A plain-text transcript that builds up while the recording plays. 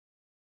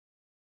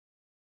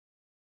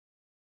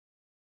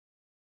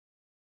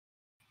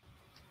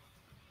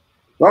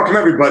Welcome,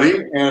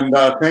 everybody, and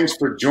thanks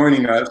for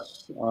joining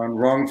us on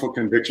Wrongful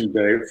Conviction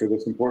Day for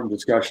this important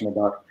discussion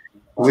about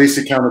police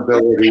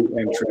accountability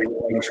and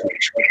transparency.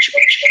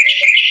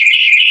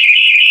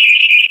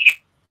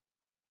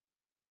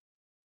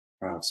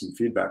 Some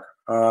feedback.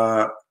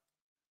 Hopefully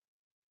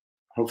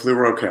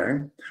we're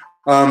okay.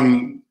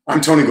 I'm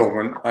Tony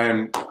Goldman. I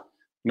am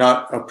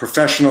not a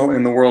professional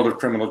in the world of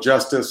criminal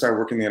justice. I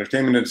work in the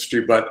entertainment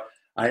industry, but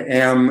I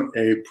am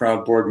a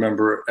proud board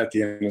member at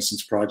the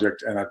Innocence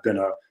Project, and I've been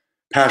a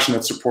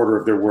passionate supporter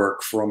of their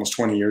work for almost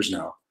 20 years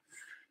now.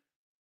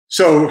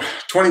 So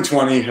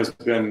 2020 has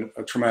been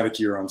a traumatic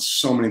year on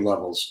so many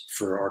levels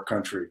for our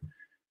country.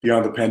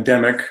 Beyond the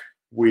pandemic,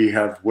 we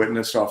have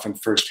witnessed often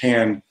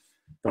firsthand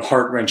the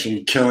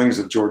heart-wrenching killings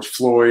of George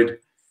Floyd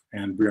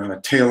and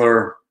Breonna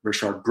Taylor,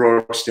 Richard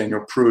Brooks,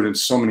 Daniel Pruitt, and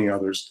so many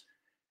others.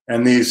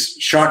 And these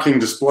shocking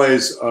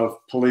displays of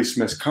police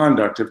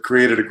misconduct have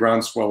created a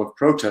groundswell of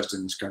protest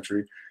in this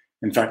country,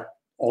 in fact,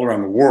 all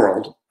around the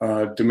world,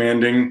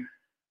 demanding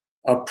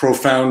a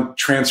profound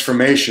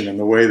transformation in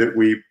the way that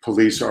we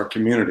police our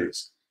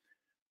communities.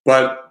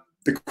 But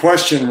the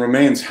question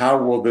remains, how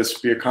will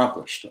this be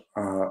accomplished?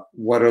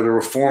 What are the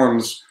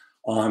reforms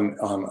on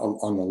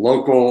the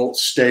local,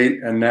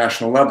 state, and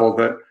national level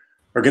that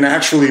are going to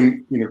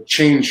actually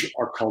change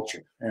our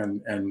culture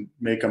and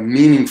make a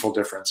meaningful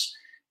difference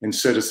in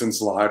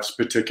citizens' lives,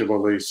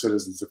 particularly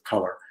citizens of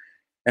color?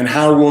 And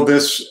how will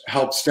this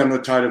help stem the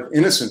tide of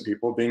innocent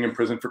people being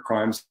imprisoned for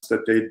crimes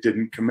that they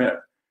didn't commit?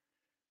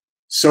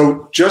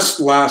 So just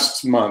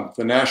last month,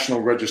 the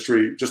National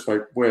Registry, just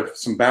by way of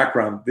some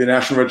background, the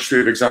National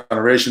Registry of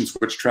Exonerations,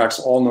 which tracks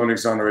all known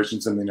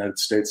exonerations in the United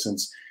States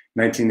since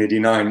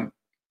 1989,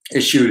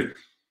 issued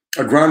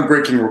a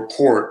groundbreaking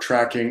report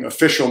tracking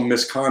official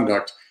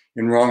misconduct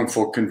in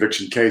wrongful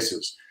conviction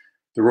cases.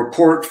 The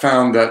report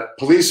found that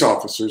police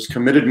officers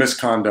committed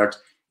misconduct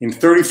in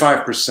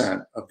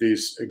 35% of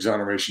these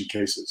exoneration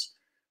cases.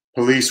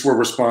 Police were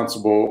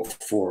responsible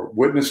for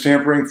witness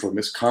tampering, for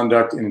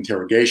misconduct in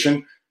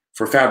interrogation,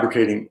 for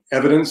fabricating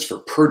evidence, for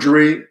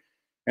perjury,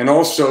 and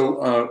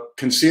also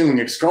concealing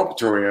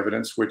exculpatory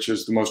evidence, which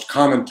is the most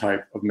common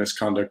type of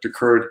misconduct,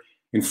 occurred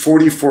in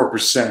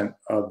 44%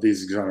 of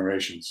these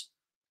exonerations.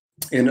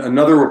 In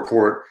another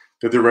report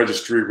that the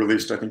registry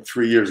released, I think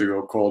 3 years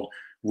ago, called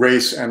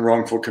Race and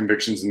Wrongful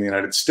Convictions in the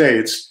United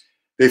States,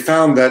 they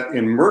found that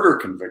in murder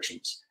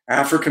convictions,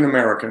 African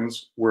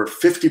Americans were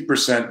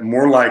 50%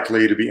 more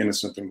likely to be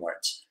innocent than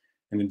whites.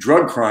 And in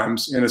drug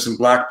crimes, innocent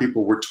Black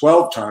people were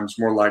 12 times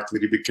more likely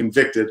to be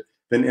convicted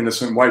than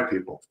innocent white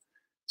people.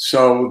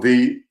 So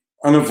the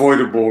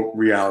unavoidable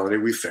reality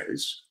we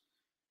face,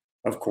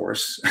 of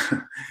course,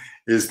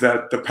 is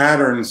that the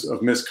patterns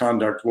of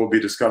misconduct we'll be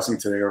discussing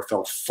today are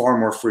felt far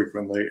more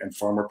frequently and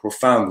far more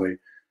profoundly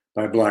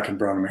by Black and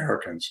brown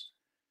Americans.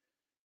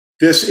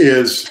 This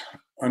is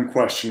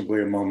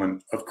unquestionably a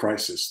moment of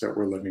crisis that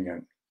we're living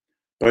in,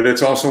 but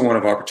it's also one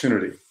of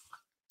opportunity.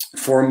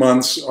 4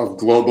 months of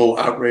global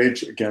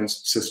outrage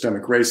against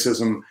systemic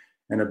racism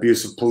and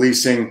abusive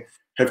policing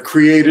have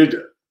created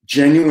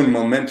genuine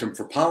momentum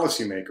for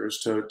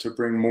policymakers to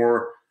bring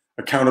more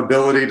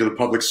accountability to the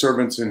public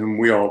servants in whom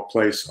we all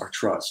place our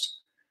trust.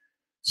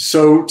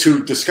 So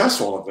to discuss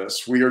all of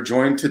this, we are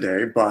joined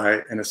today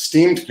by an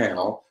esteemed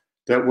panel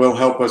that will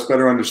help us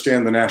better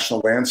understand the national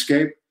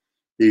landscape,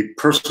 the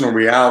personal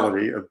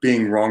reality of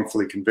being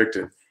wrongfully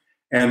convicted,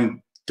 and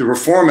the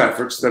reform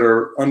efforts that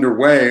are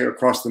underway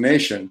across the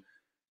nation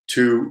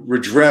to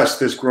redress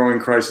this growing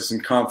crisis in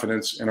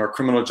confidence in our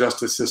criminal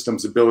justice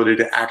system's ability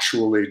to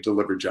actually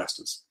deliver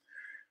justice.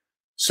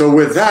 So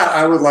with that,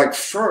 I would like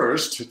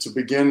first to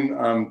begin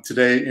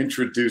today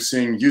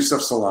introducing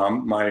Yusuf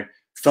Salaam, my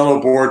fellow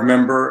board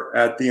member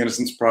at the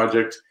Innocence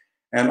Project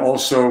and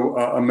also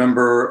a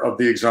member of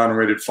the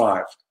Exonerated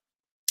Five.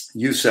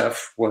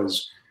 Yusuf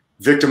was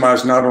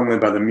victimized not only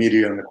by the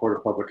media and the court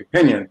of public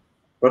opinion,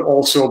 but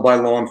also by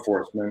law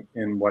enforcement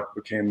in what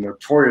became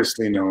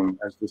notoriously known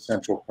as the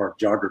Central Park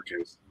jogger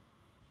case.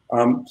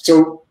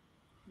 So,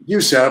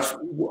 Yusuf,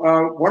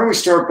 why don't we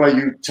start by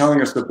you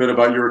telling us a bit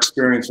about your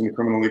experience in the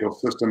criminal legal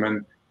system,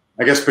 and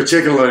I guess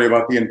particularly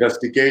about the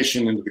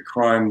investigation into the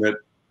crime that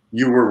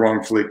you were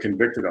wrongfully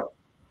convicted of.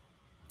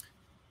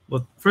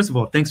 Well, first of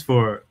all, thanks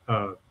for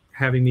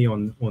having me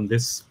on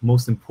this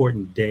most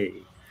important day.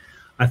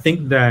 I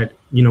think that,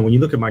 when you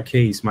look at my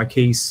case,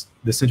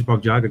 the Central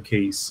Park jogger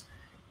case,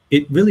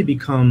 it really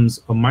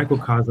becomes a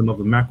microcosm of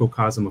a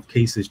macrocosm of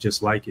cases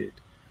just like it.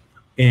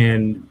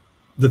 And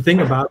the thing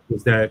about it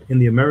is that in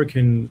the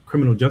American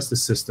criminal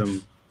justice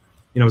system,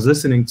 I was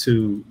listening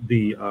to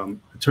the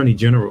Attorney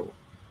General,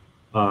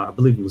 I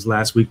believe it was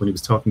last week when he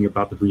was talking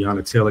about the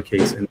Breonna Taylor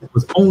case. And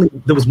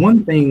there was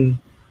one thing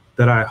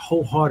that I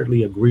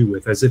wholeheartedly agree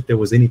with, as if there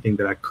was anything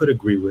that I could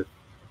agree with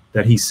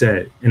that he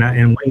said. And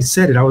when he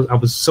said it, I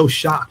was so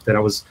shocked that I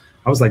was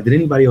like, did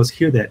anybody else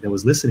hear that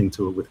was listening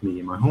to it with me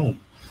in my home?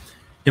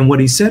 And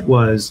what he said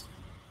was,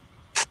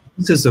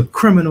 this is a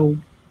criminal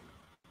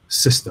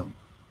system.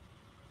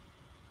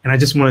 And I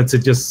just wanted to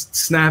just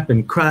snap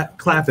and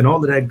clap and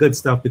all of that good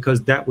stuff,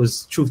 because that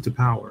was truth to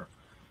power.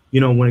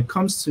 When it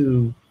comes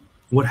to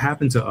what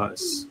happened to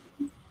us,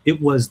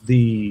 it was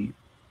the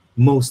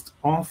most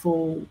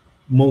awful,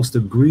 most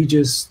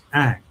egregious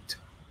act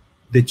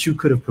that you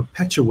could have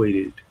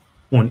perpetuated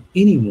on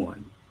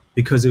anyone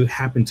because it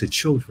happened to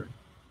children.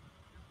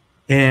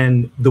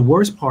 And the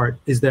worst part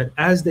is that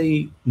as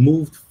they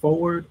moved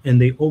forward and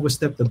they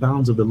overstepped the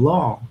bounds of the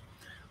law,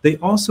 they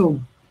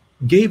also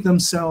gave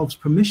themselves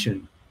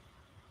permission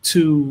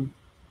to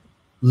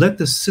let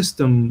the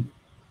system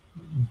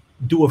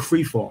do a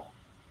free fall.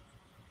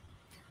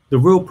 The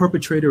real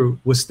perpetrator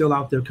was still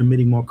out there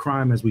committing more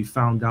crime, as we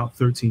found out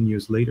 13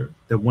 years later,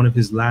 that one of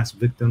his last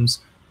victims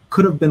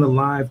could have been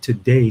alive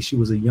today. She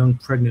was a young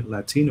pregnant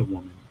Latina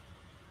woman.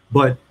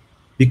 But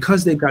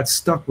because they got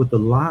stuck with the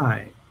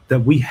lie that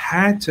we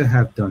had to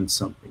have done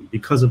something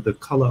because of the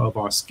color of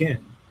our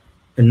skin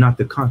and not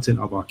the content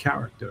of our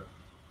character,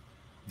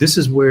 this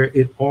is where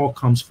it all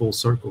comes full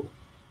circle.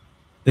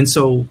 And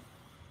so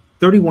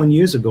 31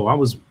 years ago, I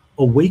was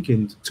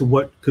awakened to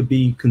what could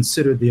be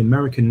considered the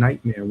American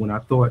nightmare when I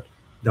thought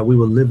that we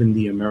were living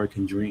the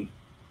American dream.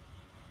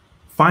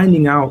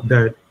 Finding out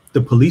that the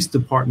police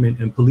department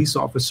and police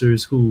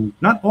officers who,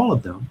 not all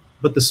of them,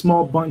 but the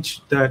small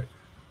bunch that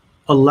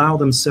allow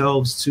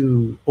themselves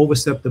to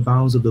overstep the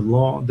bounds of the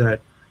law,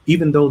 that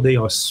even though they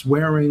are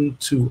swearing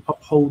to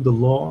uphold the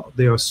law,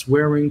 they are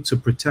swearing to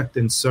protect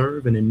and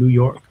serve. And in New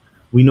York,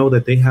 we know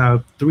that they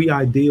have 3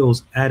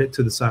 ideals added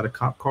to the side of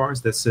cop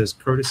cars that says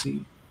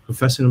courtesy,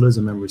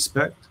 professionalism, and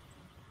respect.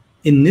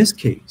 In this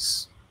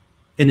case,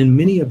 and in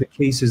many of the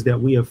cases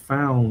that we have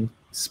found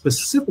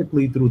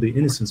specifically through the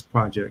Innocence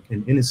Project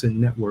and Innocent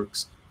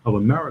Networks of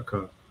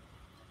America,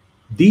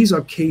 these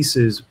are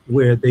cases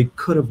where they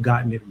could have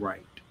gotten it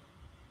right,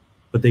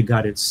 but they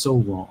got it so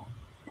wrong.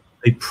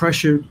 They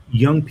pressured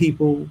young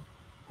people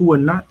who are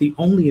not the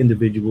only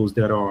individuals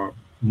that are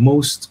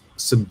most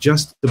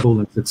suggestible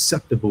and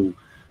susceptible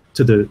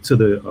to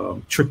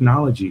the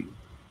technology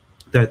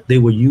that they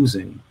were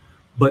using.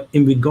 But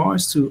in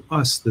regards to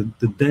us, the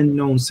then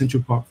known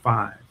Central Park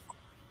 5,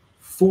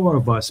 4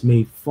 of us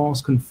made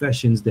false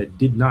confessions that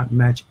did not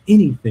match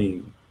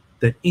anything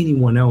that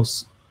anyone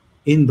else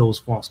in those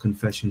false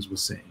confessions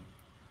was saying.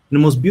 And the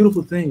most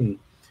beautiful thing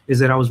is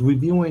that I was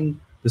reviewing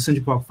the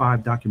Central Park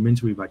 5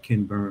 documentary by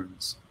Ken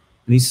Burns,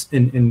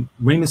 and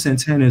Raymond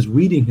Santana is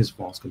reading his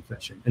false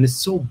confession. And it's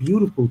so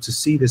beautiful to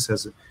see this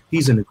as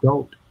he's an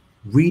adult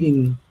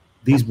reading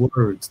these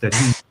words that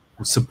he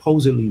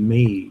supposedly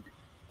made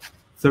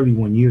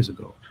 31 years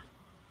ago.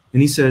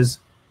 And he says,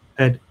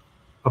 at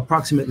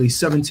approximately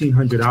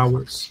 1700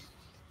 hours,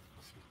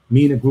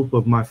 me and a group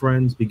of my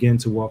friends began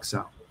to walk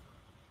south.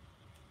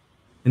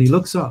 And he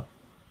looks up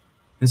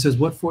and says,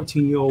 what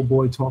 14-year-old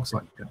boy talks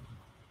like that?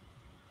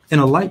 And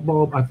a light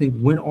bulb, I think,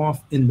 went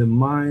off in the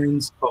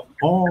minds of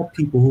all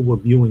people who were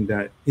viewing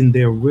that, in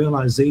their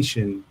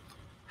realization,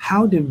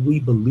 how did we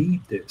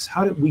believe this?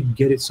 How did we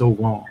get it so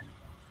wrong?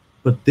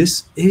 But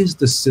this is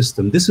the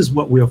system. This is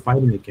what we are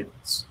fighting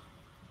against.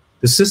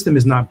 The system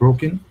is not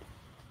broken.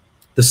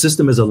 The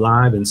system is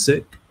alive and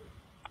sick.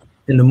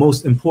 And the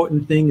most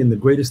important thing and the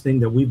greatest thing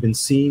that we've been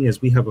seeing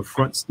as we have a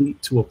front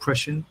seat to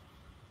oppression,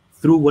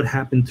 through what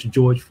happened to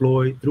George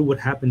Floyd, through what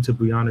happened to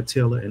Breonna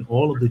Taylor and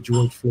all of the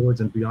George Floyds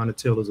and Breonna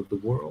Taylors of the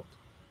world,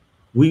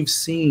 we've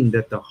seen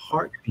that the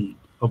heartbeat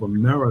of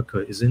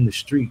America is in the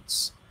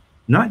streets,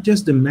 not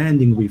just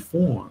demanding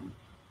reform,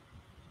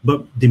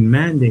 but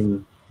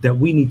demanding that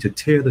we need to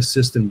tear the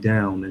system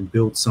down and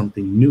build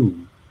something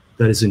new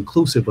that is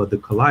inclusive of the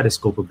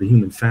kaleidoscope of the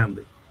human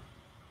family.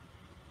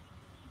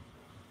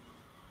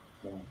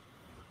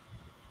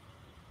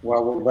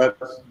 Well,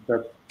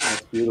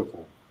 that's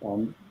beautiful.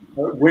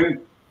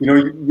 When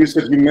you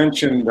said, you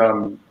mentioned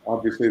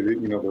obviously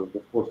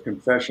the forced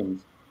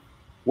confessions.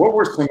 What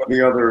were some of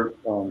the other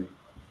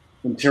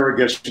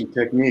interrogation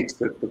techniques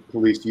that the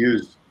police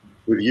used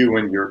with you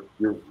and your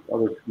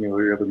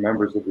other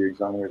members of the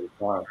exonerated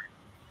class?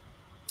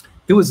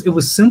 It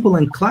was simple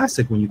and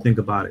classic when you think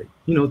about it.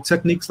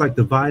 Techniques like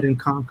divide and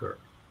conquer.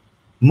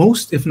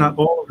 Most, if not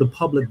all, of the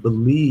public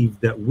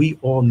believed that we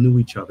all knew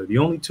each other. The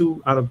only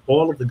 2 out of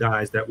all of the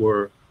guys that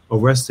were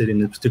arrested in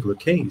this particular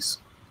case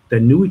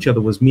that knew each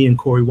other was me and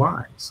Corey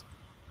Wise.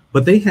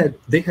 But they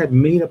had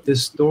made up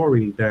this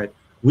story that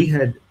we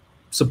had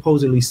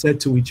supposedly said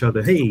to each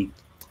other, hey,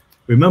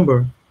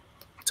 remember,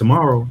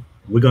 tomorrow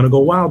we're gonna go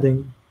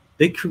wilding.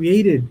 They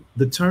created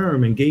the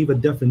term and gave a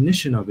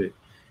definition of it,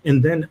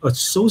 and then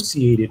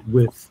associated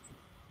with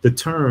the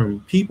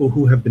term people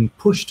who have been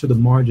pushed to the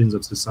margins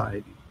of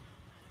society.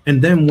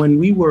 And then when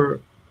we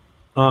were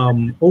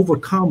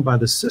overcome by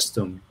the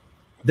system,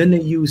 then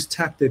they used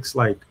tactics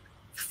like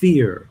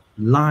fear,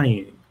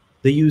 lying.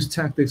 They used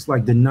tactics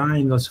like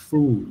denying us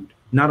food,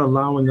 not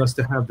allowing us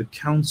to have the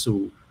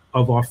counsel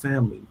of our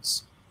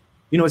families.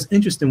 It's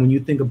interesting when you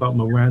think about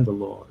Miranda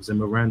laws and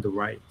Miranda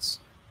rights.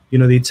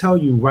 They tell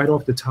you right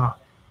off the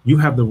top, you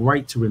have the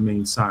right to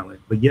remain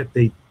silent, but yet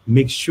they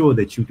make sure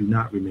that you do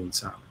not remain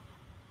silent.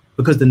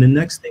 Because then the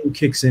next thing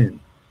kicks in.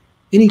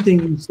 Anything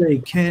you say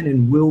can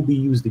and will be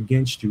used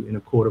against you in a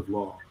court of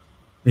law.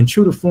 And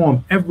true to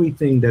form,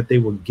 everything that they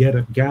were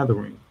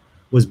gathering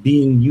was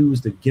being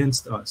used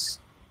against us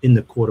in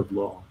the court of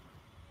law.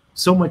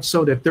 So much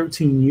so that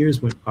 13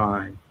 years went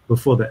by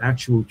before the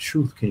actual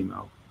truth came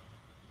out.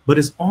 But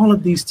it's all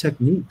of these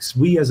techniques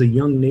we as a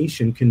young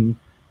nation can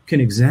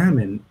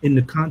examine in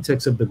the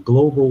context of the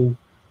global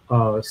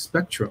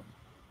spectrum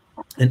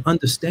and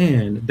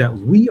understand that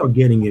we are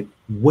getting it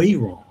way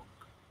wrong,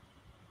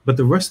 but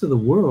the rest of the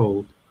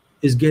world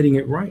is getting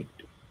it right.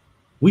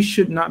 We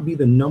should not be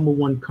the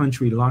 #1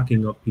 country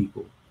locking up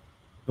people.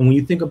 And when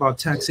you think about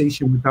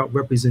taxation without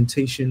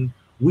representation,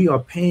 we are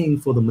paying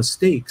for the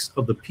mistakes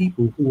of the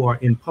people who are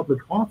in public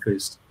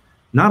office,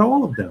 not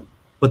all of them,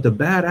 but the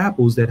bad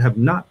apples that have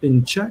not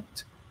been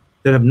checked,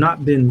 that have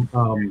not been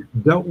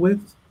dealt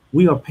with,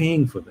 we are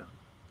paying for them.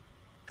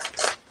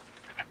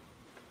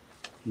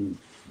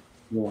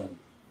 Yeah.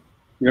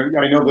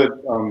 I know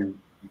that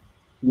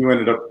you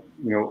ended up,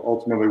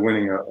 ultimately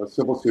winning a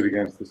civil suit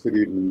against the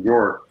city of New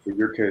York for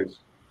your case.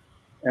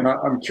 And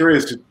I'm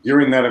curious,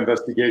 during that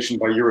investigation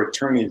by your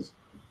attorneys,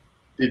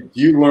 did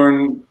you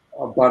learn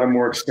about a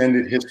more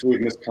extended history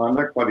of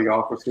misconduct by the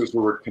officers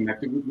who were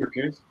connected with your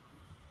case?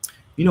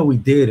 We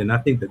did, and I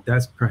think that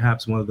that's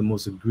perhaps one of the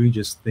most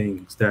egregious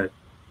things, that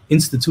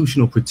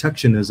institutional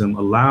protectionism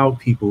allowed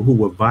people who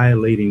were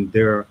violating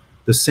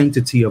the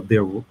sanctity of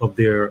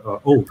their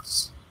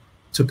oaths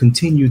to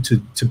continue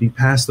to be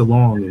passed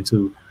along and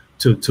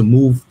to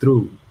move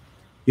through.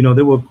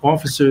 There were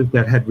officers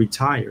that had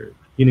retired.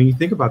 You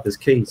think about this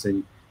case,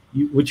 and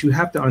what you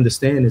have to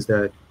understand is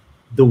that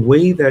the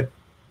way that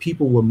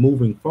people were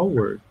moving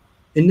forward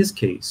in this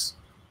case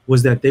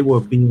was that they were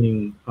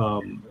being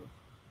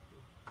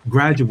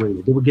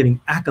graduated. They were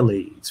getting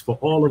accolades for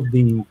all of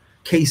the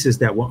cases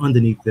that were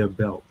underneath their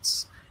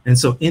belts. And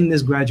so in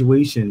this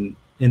graduation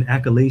and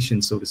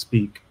accolation, so to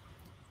speak,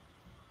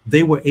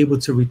 they were able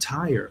to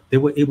retire. They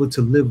were able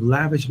to live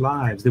lavish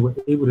lives. They were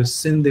able to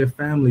send their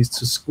families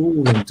to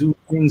school and do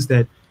things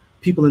that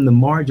people in the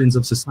margins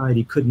of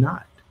society could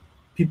not.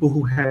 People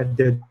who had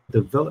their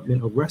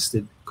development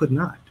arrested could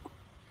not.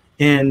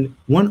 And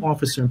one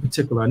officer in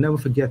particular, I never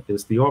forget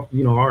this,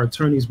 our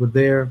attorneys were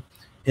there,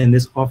 and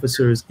this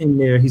officer is in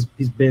there. He's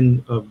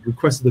been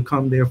requested to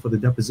come there for the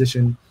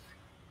deposition.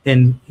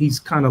 And he's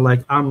kind of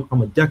like, I'm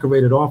a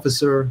decorated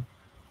officer.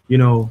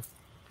 He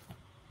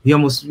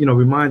almost,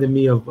 reminded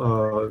me of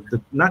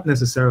not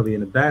necessarily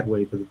in a bad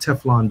way, but the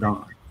Teflon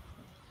Don.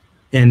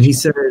 And he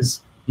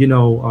says,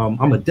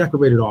 I'm a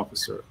decorated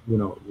officer.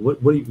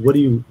 What do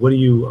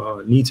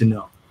you need to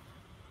know?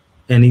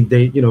 And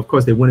they, of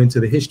course, they went into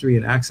the history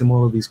and asked him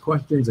all of these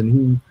questions, and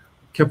he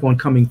kept on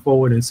coming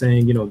forward and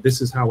saying,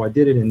 this is how I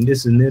did it, and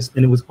this and this,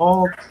 and it was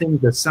all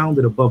things that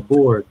sounded above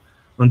board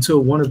until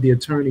one of the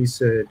attorneys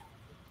said,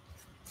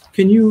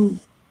 Can you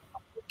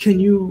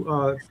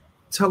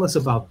tell us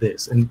about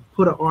this, and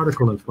put an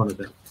article in front of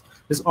them.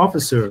 This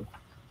officer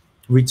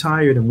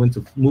retired and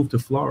moved to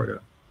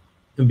Florida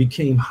and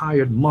became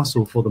hired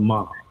muscle for the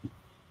mob.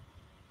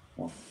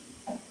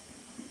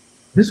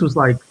 This was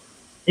like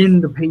in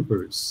the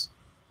papers,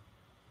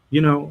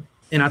 and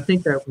I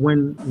think that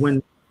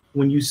when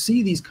you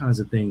see these kinds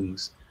of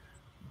things,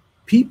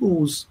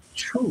 people's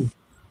truth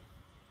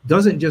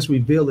doesn't just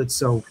reveal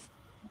itself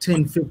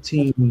 10,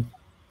 15,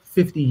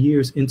 50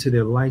 years into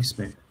their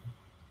lifespan.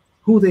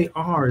 Who they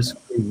are is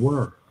who they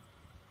were.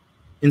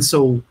 And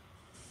so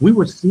we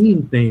were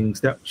seeing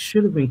things that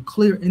should have been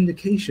clear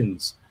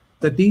indications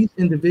that these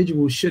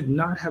individuals should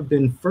not have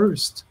been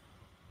first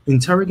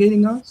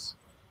interrogating us,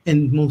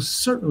 and most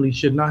certainly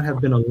should not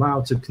have been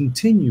allowed to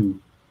continue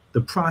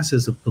the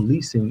process of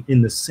policing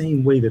in the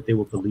same way that they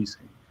were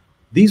policing.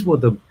 These were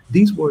the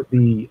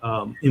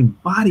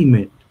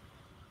embodiment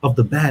of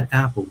the bad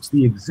apples,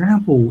 the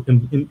example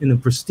in a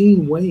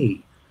pristine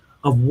way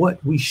of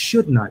what we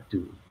should not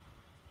do.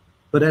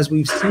 But as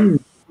we've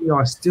seen, we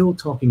are still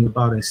talking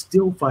about and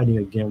still fighting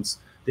against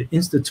the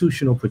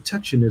institutional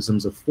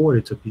protectionisms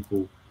afforded to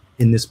people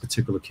in this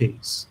particular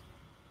case.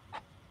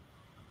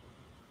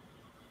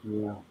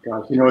 Yeah,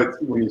 gosh,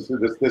 it's, when you say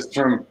this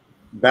term,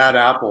 bad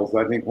apples,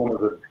 I think one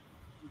of the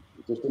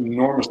just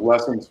enormous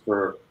lessons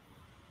for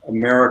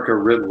America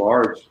writ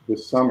large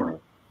this summer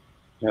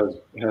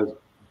has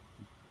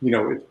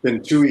it's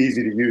been too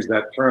easy to use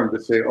that term to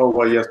say, oh,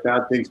 well, yes,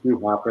 bad things do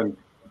happen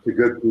to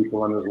good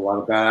people, and there's a lot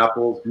of bad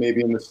apples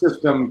maybe in the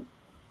system,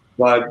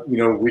 but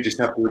we just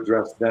have to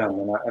address them.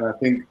 And I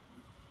think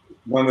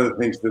one of the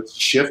things that's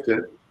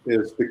shifted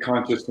is the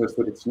consciousness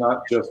that it's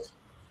not just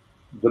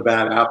the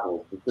bad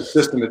apples. The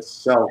system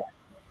itself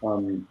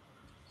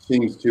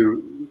seems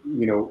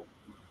to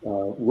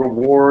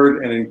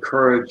reward and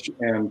encourage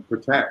and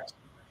protect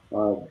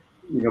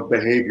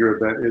behavior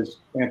that is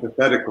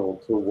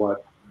antithetical to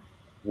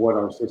what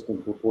our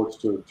system purports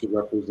to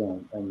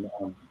represent. And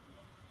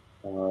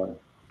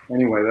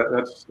anyway,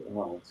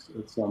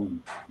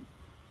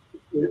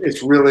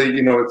 it's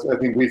really, I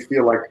think we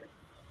feel like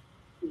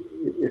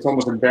it's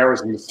almost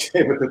embarrassing to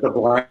say that the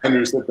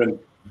blinders have been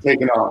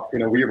taken off.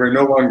 We are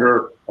no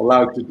longer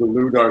allowed to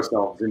delude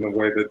ourselves in the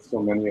way that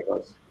so many of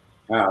us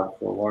have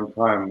for a long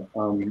time.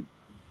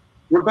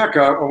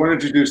 Rebecca, I want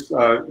to introduce,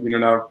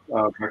 now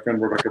my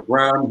friend Rebecca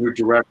Brown, who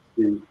directs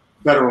the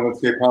federal and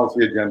state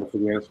policy agenda for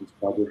the Innocence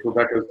Project.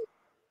 Rebecca's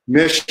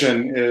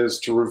mission is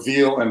to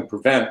reveal and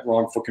prevent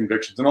wrongful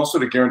convictions and also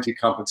to guarantee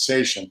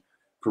compensation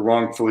for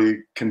wrongfully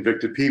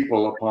convicted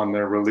people upon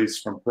their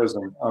release from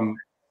prison.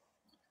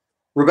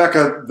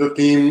 Rebecca, the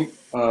theme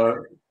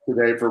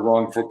today for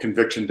Wrongful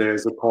Conviction Day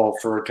is a call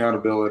for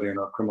accountability in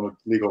our criminal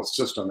legal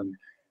system. And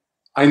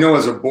I know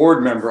as a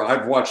board member,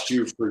 I've watched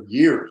you for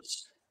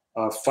years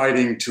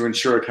fighting to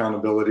ensure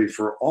accountability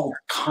for all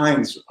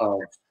kinds of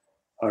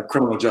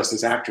criminal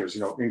justice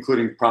actors,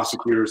 including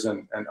prosecutors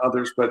and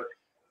others. But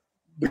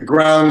the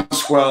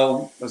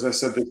groundswell, as I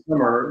said this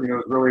summer,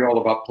 is really all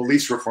about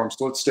police reform.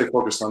 So let's stay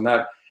focused on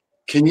that.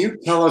 Can you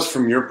tell us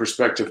from your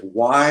perspective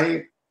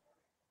why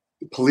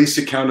police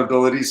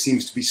accountability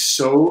seems to be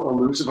so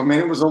elusive? I mean,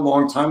 it was a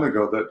long time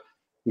ago that,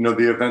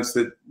 the events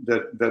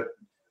that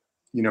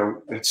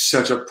had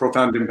such a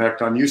profound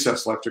impact on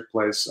Youssef's life took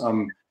place.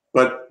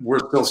 But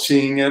we're still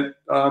seeing it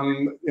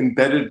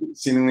embedded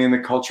seemingly in the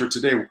culture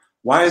today.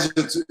 Why is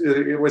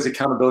was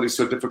accountability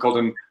so difficult,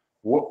 and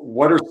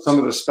what are some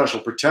of the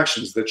special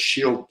protections that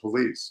shield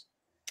police?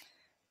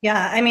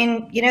 Yeah, I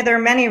mean, there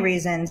are many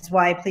reasons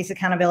why police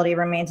accountability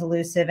remains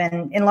elusive,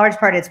 and in large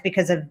part it's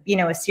because of,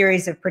 a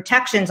series of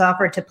protections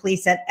offered to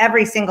police at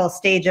every single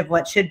stage of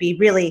what should be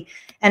really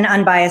an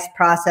unbiased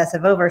process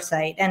of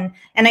oversight. And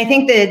I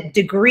think the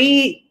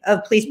degree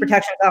of police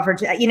protections offered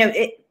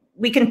to,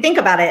 we can think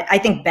about it, I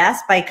think,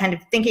 best by kind of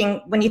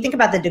thinking, when you think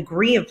about the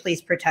degree of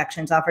police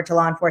protections offered to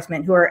law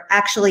enforcement who are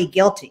actually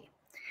guilty,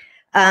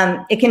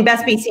 it can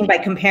best be seen by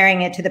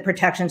comparing it to the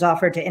protections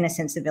offered to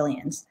innocent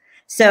civilians.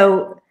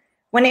 So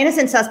when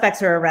innocent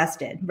suspects are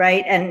arrested,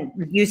 right, and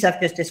Youssef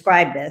just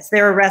described this,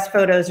 their arrest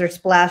photos are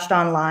splashed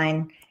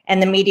online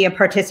and the media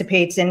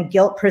participates in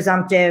guilt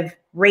presumptive,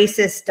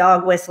 racist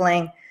dog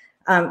whistling.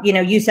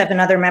 Youssef and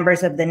other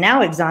members of the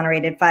now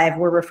exonerated five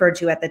were referred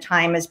to at the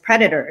time as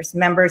predators,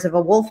 members of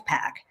a wolf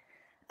pack.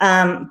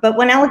 But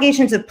when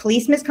allegations of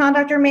police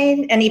misconduct are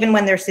made, and even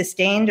when they're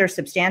sustained or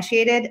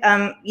substantiated,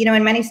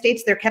 in many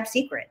states, they're kept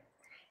secret.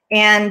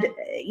 And,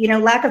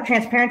 lack of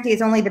transparency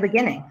is only the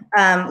beginning.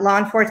 Law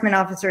enforcement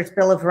officers'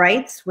 Bill of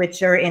Rights,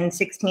 which are in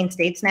 16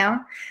 states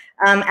now,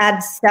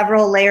 adds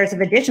several layers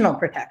of additional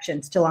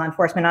protections to law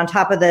enforcement on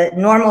top of the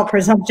normal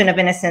presumption of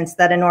innocence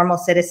that a normal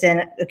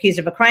citizen accused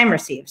of a crime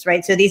receives,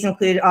 right? So these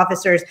include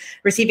officers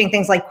receiving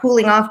things like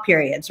cooling off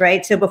periods,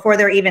 right? So before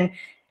they're even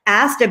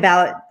asked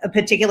about a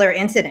particular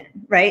incident,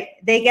 right,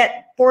 they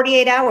get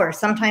 48 hours,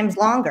 sometimes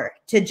longer,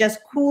 to just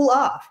cool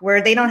off,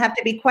 where they don't have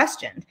to be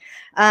questioned.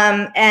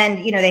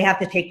 They have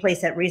to take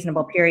place at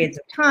reasonable periods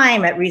of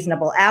time, at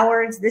reasonable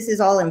hours. This is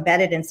all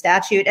embedded in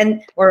statute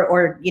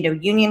or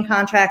union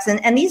contracts.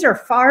 And these are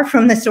far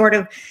from the sort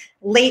of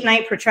late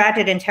night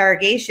protracted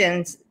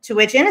interrogations to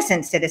which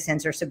innocent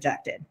citizens are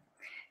subjected.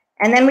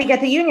 And then we get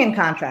the union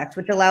contracts,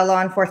 which allow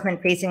law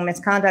enforcement facing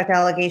misconduct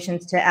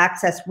allegations to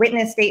access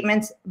witness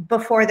statements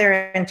before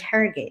they're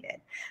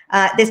interrogated.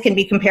 This can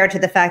be compared to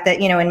the fact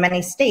that, in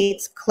many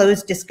states,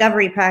 closed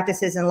discovery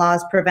practices and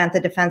laws prevent the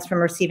defense from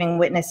receiving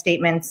witness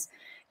statements,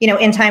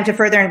 in time to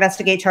further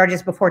investigate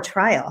charges before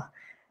trial.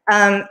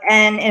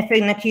 And if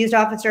an accused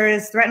officer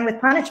is threatened with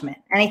punishment,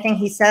 anything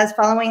he says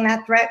following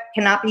that threat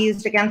cannot be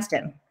used against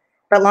him.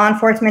 But law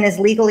enforcement is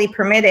legally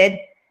permitted,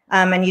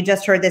 and you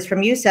just heard this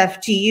from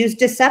Youssef, to use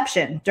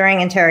deception during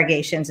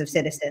interrogations of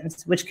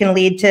citizens, which can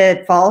lead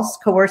to false,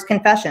 coerced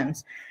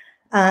confessions.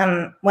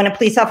 When a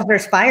police officer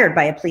is fired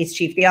by a police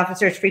chief, the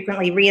officer is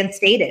frequently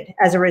reinstated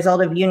as a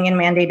result of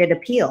union-mandated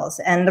appeals.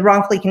 And the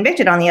wrongfully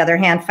convicted, on the other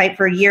hand, fight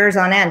for years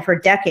on end, for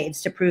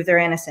decades, to prove their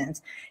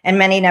innocence. And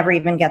many never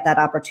even get that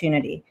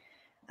opportunity.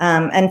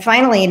 And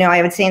finally,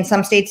 I would say in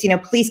some states,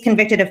 police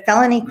convicted of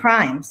felony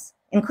crimes,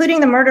 including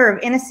the murder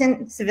of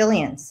innocent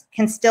civilians,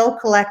 can still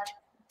collect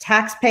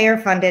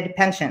taxpayer-funded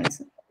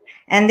pensions.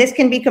 And this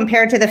can be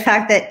compared to the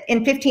fact that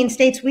in 15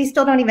 states, we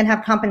still don't even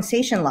have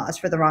compensation laws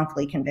for the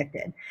wrongfully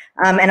convicted.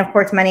 And of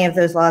course, many of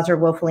those laws are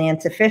woefully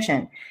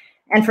insufficient.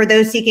 And for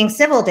those seeking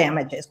civil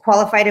damages,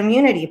 qualified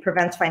immunity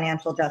prevents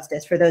financial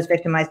justice for those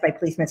victimized by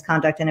police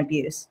misconduct and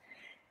abuse.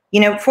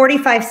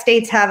 45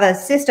 states have a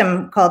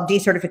system called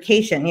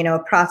decertification, a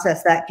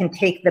process that can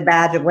take the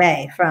badge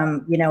away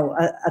from,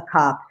 a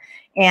cop.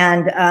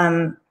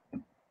 And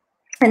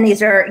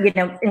these are,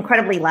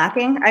 incredibly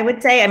lacking, I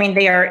would say. I mean,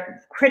 they are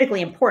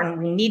critically important.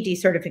 We need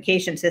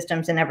decertification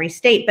systems in every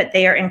state, but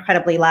they are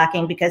incredibly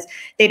lacking because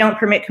they don't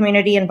permit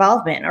community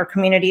involvement or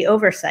community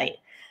oversight.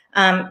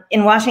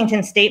 In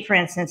Washington State, for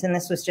instance, and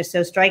this was just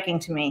so striking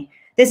to me,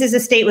 this is a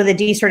state with a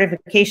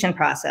decertification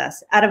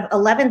process. Out of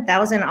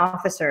 11,000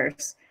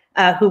 officers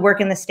who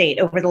work in the state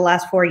over the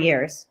last 4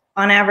 years,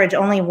 on average,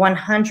 only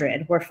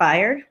 100 were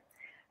fired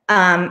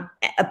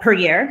per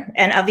year.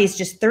 And of these,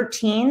 just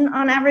 13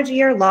 on average a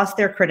year lost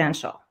their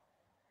credential.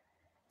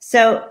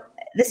 So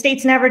the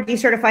state's never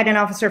decertified an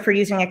officer for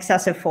using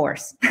excessive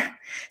force.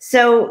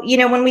 So, you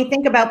know, when we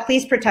think about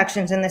police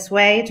protections in this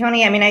way,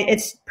 Tony, I mean,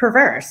 it's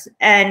perverse.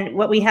 And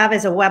what we have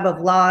is a web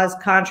of laws,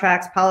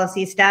 contracts,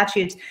 policies,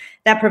 statutes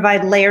that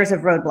provide layers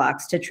of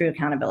roadblocks to true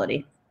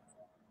accountability.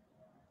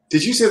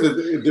 Did you say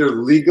that they're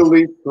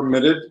legally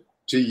permitted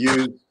to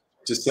use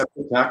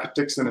deceptive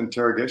tactics in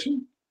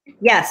interrogation?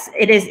 Yes,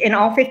 it is. In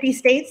all 50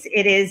 states,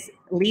 it is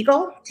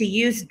legal to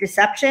use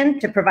deception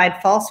to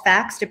provide false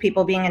facts to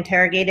people being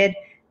interrogated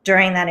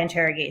during that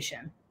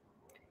interrogation.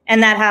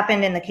 And that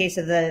happened in the case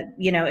of the,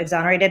 you know,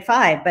 exonerated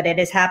 5, but it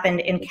has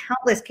happened in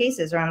countless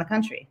cases around the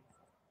country.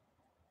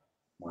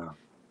 Wow.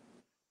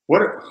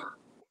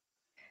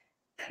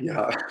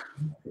 Yeah,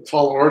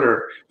 tall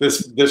order,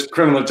 this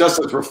criminal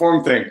justice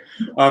reform thing.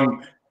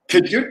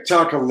 Could you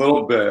talk a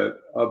little bit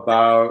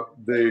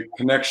about the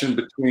connection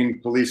between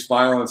police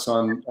violence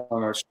on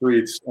our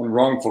streets and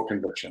wrongful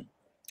conviction?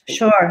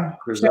 Sure.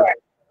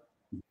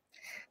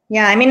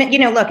 Yeah, I mean, you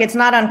know, look, it's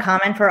not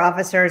uncommon for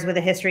officers with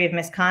a history of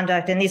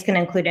misconduct, and these can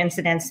include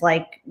incidents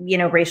like, you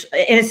know,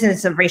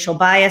 incidents of racial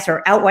bias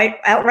or outright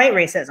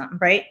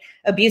racism, right?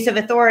 Abuse of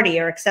authority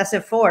or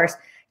excessive force,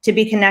 to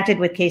be connected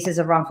with cases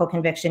of wrongful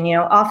conviction. You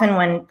know, often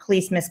when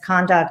police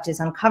misconduct is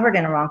uncovered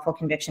in a wrongful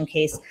conviction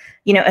case,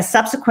 you know, a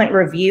subsequent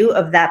review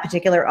of that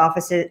particular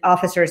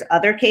officer's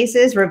other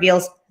cases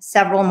reveals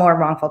several more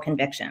wrongful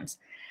convictions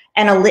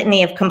and a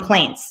litany of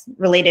complaints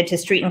related to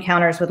street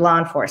encounters with law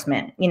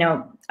enforcement. You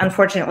know,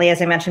 unfortunately,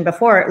 as I mentioned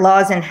before,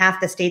 laws in half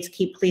the states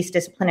keep police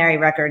disciplinary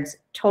records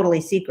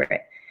totally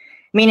secret,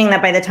 meaning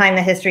that by the time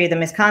the history of the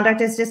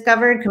misconduct is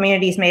discovered,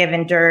 communities may have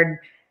endured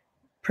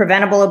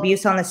preventable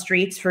abuse on the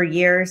streets for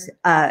years.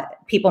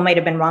 People might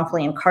have been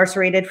wrongfully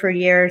incarcerated for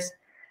years.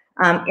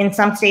 In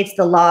some states,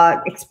 the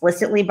law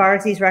explicitly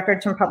bars these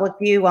records from public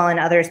view, while in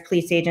others,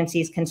 police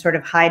agencies can sort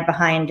of hide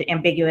behind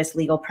ambiguous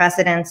legal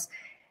precedents.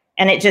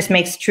 And it just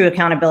makes true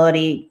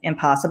accountability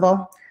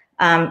impossible.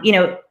 You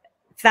know,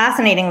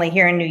 fascinatingly,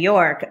 here in New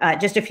York,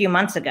 just a few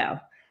months ago,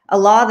 a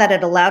law that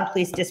had allowed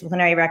police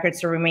disciplinary records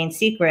to remain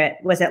secret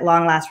was at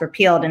long last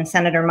repealed, and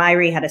Senator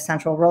Myrie had a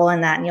central role in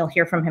that, and you'll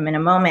hear from him in a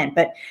moment.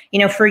 But, you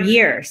know, for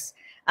years,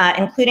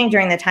 including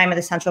during the time of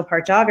the Central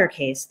Park Jogger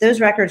case, those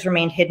records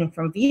remained hidden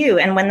from view.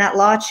 And when that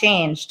law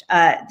changed,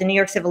 the New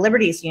York Civil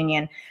Liberties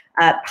Union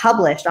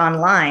published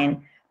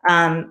online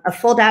a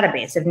full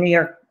database of New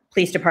York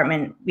Police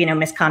Department, you know,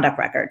 misconduct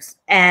records.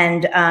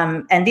 And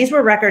these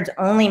were records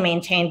only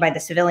maintained by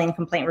the Civilian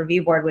Complaint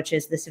Review Board, which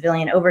is the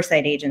civilian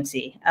oversight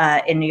agency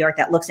in New York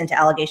that looks into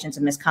allegations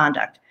of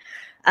misconduct.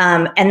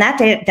 And that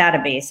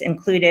database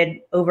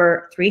included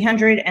over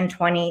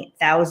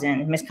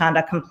 320,000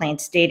 misconduct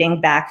complaints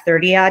dating back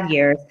 30 odd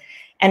years.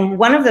 And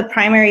one of the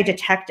primary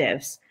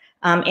detectives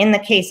in the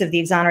case of the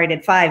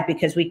exonerated 5,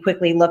 because we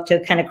quickly looked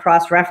to kind of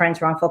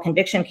cross-reference wrongful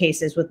conviction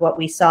cases with what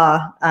we saw,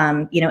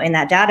 you know, in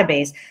that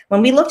database.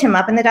 When we looked him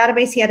up in the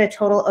database, he had a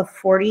total of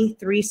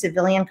 43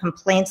 civilian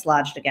complaints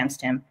lodged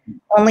against him,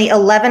 only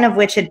 11 of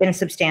which had been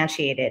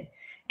substantiated.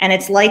 And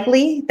it's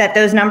likely that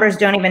those numbers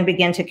don't even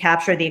begin to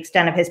capture the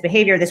extent of his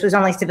behavior. This was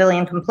only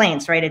civilian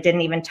complaints, right? It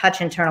didn't even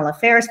touch internal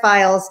affairs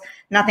files,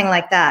 nothing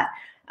like that.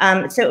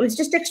 So it was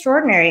just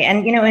extraordinary.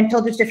 And, you know,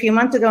 until just a few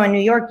months ago in New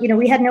York, you know,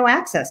 we had no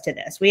access to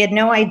this. We had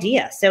no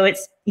idea. So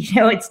it's, you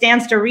know, it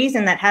stands to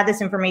reason that had this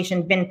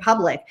information been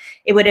public,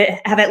 it would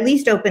have at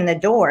least opened the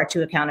door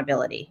to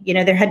accountability. You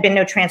know, there had been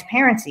no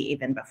transparency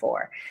even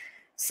before.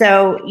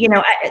 So, you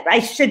know, I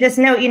should just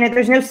note, you know,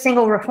 there's no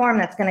single reform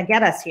that's going to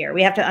get us here.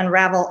 We have to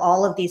unravel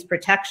all of these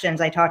protections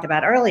I talked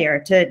about earlier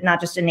to not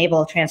just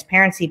enable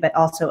transparency, but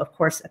also, of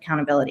course,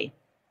 accountability.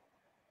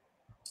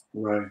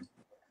 Right.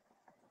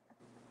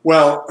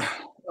 Well,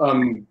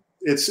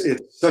 it's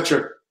such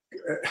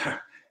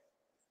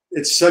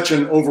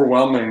an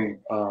overwhelming,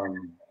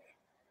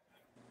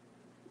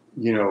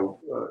 you know,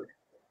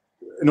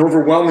 an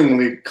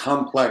overwhelmingly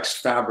complex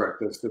fabric.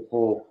 This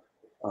whole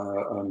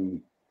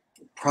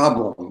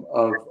problem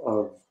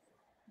of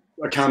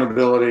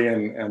accountability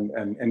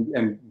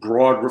and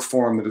broad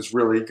reform that is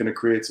really going to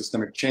create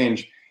systemic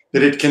change.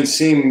 That it can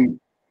seem,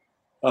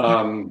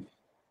 well,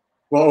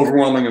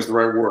 overwhelming is the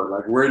right word.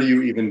 Like, where do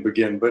you even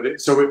begin? But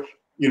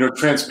you know,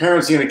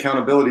 transparency and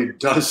accountability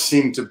does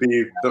seem to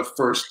be the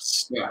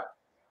first step,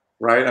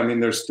 right? I mean,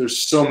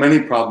 there's so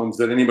many problems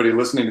that anybody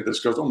listening to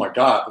this goes, oh my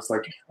God, it's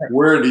like,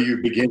 where do you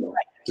begin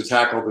to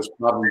tackle this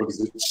problem,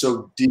 because it's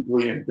so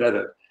deeply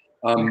embedded.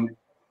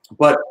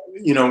 But,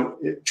 you know,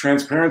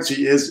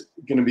 transparency is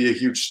going to be a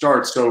huge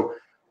start. So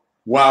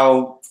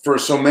while for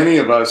so many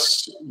of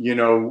us, you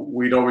know,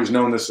 we'd always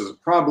known this as a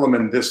problem,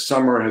 and this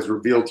summer has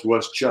revealed to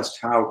us just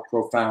how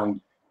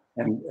profound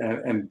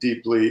and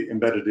deeply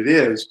embedded it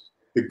is.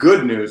 The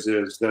good news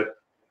is that,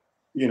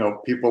 you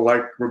know, people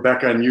like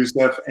Rebecca and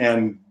Youssef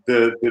and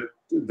the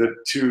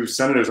two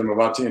senators I'm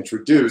about to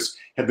introduce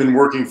have been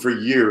working for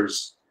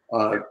years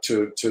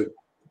to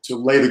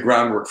lay the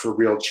groundwork for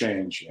real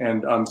change.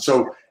 And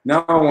so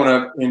now I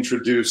want to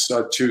introduce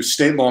two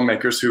state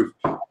lawmakers who've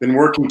been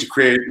working to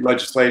create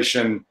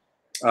legislation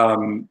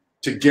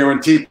to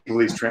guarantee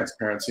police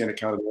transparency and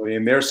accountability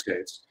in their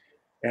states.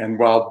 And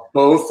while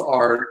both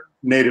are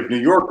native New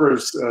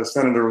Yorkers.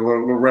 Senator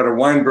Loretta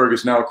Weinberg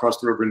is now across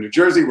the river in New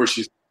Jersey, where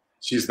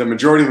she's the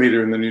majority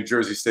leader in the New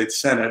Jersey State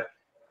Senate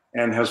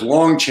and has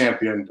long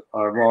championed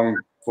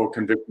wrongful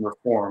conviction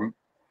reform.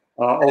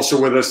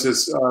 Also with us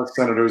is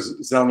Senator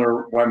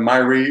Zellner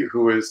Myrie,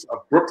 who is a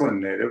Brooklyn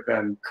native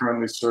and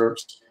currently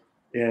serves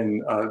in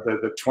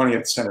the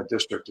 20th Senate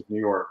District of New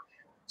York.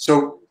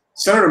 So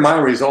Senator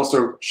Myrie has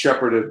also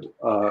shepherded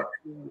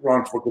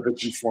wrongful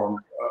conviction reform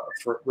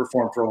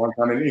for a long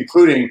time, and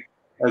including,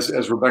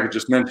 as Rebecca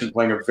just mentioned,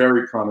 playing a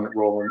very prominent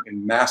role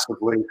in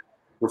massively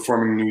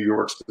reforming New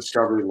York's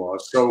discovery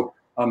laws. So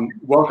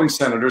welcome,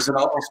 senators. And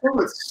I'll start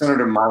with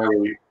Senator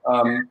Myrie.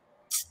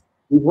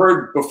 We've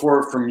heard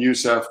before from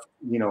Youssef,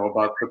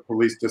 about the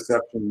police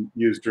deception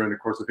used during the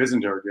course of his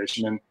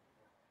interrogation. And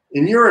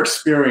in your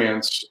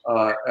experience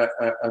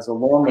as a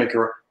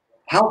lawmaker,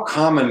 how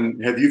common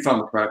have you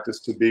found the practice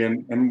to be,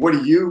 and what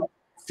do you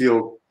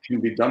feel can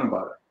be done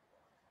about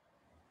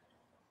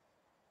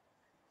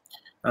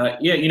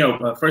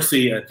it?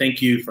 Firstly,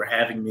 thank you for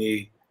having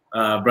me.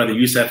 Brother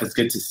Youssef, it's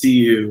good to see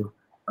you.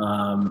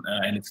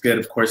 And it's good,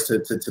 of course,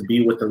 to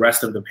be with the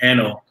rest of the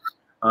panel.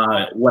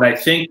 What I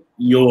think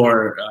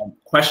your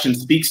question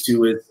speaks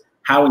to is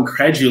how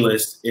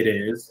incredulous it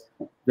is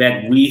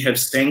that we have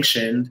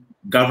sanctioned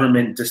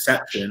government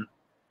deception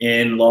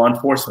in law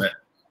enforcement.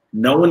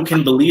 No one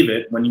can believe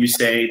it when you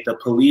say the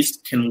police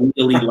can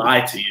legally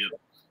lie to you.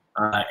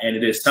 And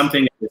it is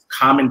something that is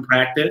common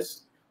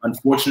practice.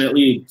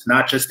 Unfortunately, it's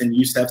not just in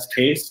Youssef's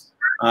case.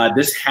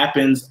 This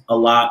happens a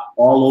lot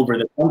all over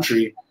the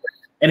country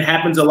and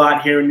happens a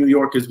lot here in New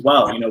York as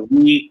well.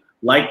 We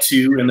like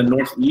to, in the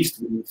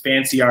Northeast, we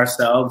fancy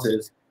ourselves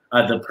as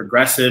the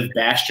progressive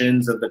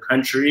bastions of the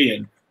country,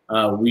 and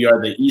we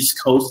are the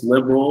East Coast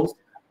liberals.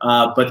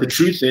 But the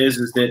truth is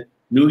that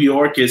New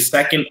York is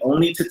second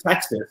only to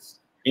Texas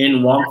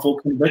in wrongful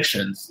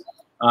convictions.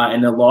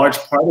 And a large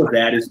part of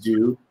that is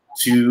due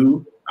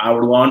to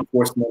our law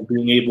enforcement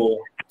being able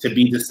to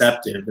be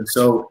deceptive. And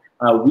so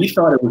we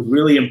thought it was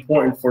really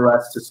important for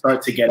us to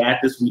start to get at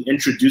this. We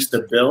introduced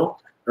a bill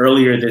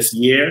earlier this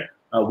year.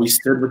 We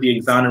stood with the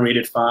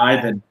Exonerated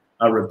Five and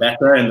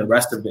Rebecca and the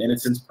rest of the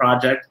Innocence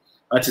Project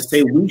to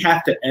say we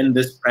have to end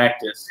this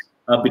practice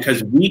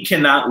because we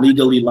cannot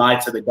legally lie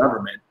to the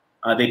government.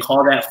 They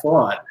call that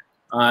fraud.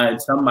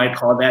 And some might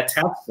call that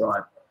tax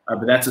fraud,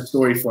 but that's a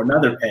story for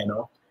another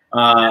panel.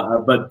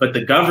 But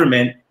the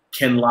government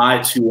can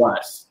lie to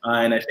us.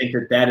 And I think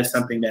that is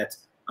something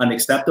that's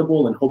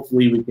unacceptable, and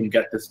hopefully we can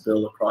get this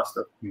bill across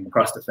the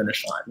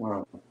finish line.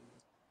 Wow.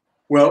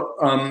 Well,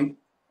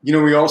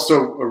 we also,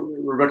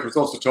 Rebecca was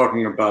also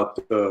talking about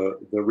the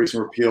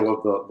recent repeal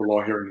of the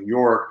law here in New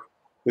York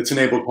that's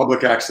enabled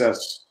public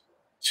access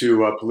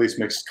to police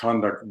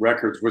misconduct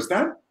records. Was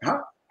that,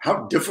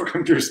 how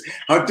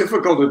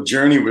difficult a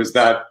journey was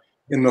that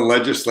in the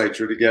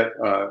legislature to get,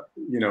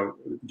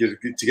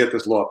 to get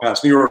this law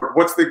passed? New York,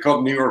 what's they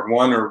called, New York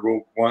 1 or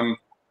Rule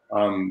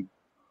 1?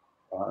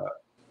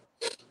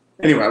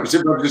 Anyway, I was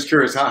just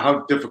curious,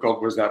 how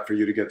difficult was that for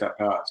you to get that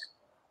passed?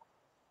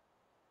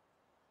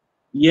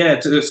 Yeah,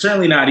 it's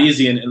certainly not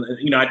easy.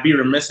 And I'd be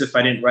remiss if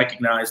I didn't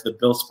recognize the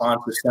bill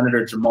sponsor,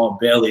 Senator Jamal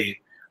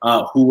Bailey,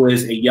 who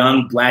is a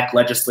young Black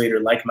legislator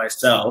like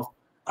myself,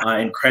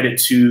 and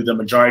credit to the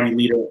majority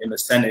leader in the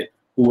Senate,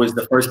 who was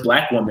the first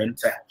Black woman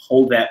to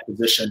hold that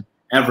position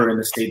ever in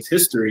the state's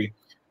history.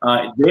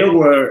 There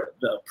were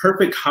the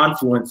perfect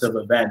confluence of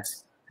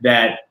events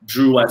that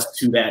drew us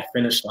to that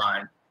finish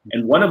line.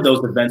 And one of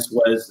those events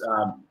was,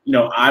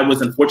 I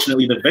was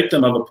unfortunately the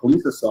victim of a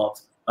police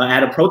assault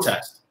at a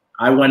protest.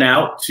 I went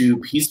out to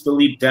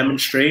peacefully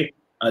demonstrate,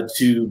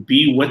 to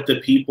be with the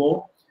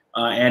people,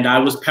 and I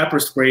was pepper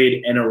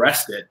sprayed and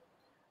arrested.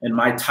 And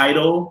my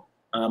title,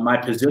 my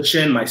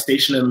position, my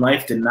station in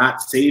life did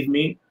not save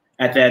me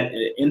at that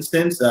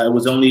instance. It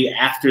was only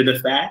after the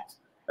fact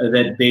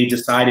that they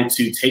decided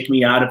to take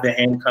me out of the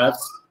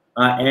handcuffs.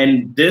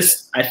 And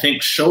this, I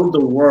think, showed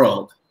the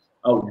world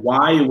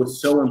why it was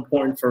so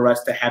important for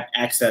us to have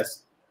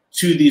access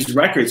to these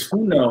records.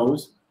 Who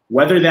knows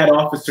whether that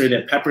officer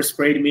that pepper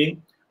sprayed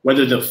me,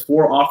 whether the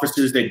 4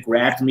 officers that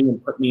grabbed me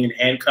and put me in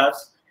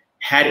handcuffs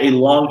had a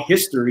long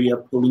history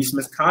of police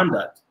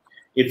misconduct.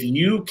 If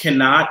you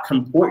cannot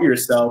comport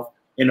yourself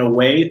in a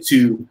way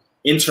to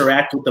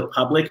interact with the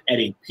public at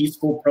a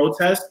peaceful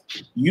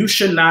protest, you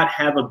should not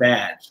have a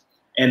badge.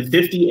 And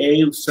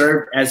 50A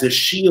served as a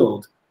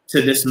shield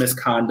to this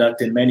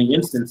misconduct in many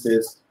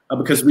instances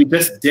because we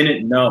just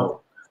didn't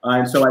know.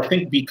 And so I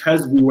think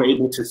because we were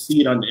able to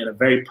see it in a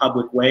very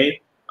public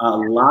way, a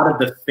lot of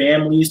the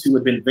families who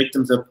had been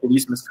victims of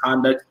police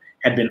misconduct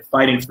had been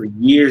fighting for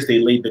years. They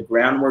laid the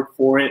groundwork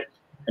for it.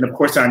 And of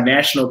course, our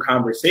national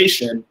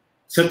conversation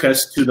took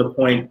us to the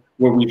point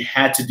where we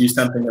had to do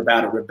something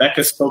about it.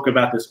 Rebecca spoke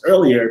about this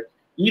earlier.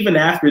 Even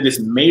after this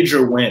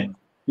major win,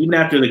 even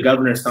after the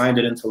governor signed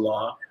it into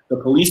law, the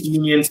police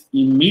unions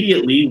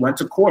immediately went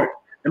to court,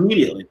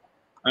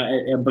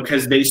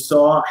 because they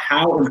saw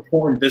how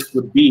important this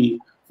would be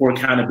for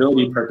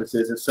accountability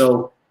purposes. And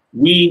so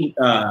we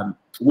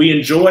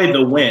enjoy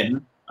the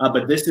win,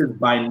 but this is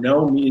by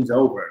no means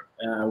over.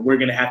 We're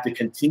going to have to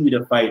continue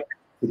to fight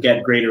to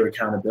get greater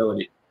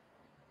accountability.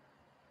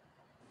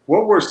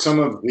 What were some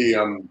of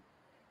the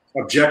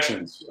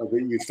objections that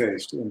you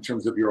faced in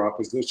terms of your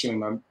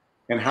opposition,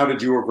 and how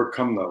did you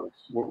overcome those?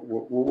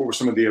 What were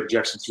some of the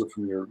objections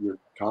from your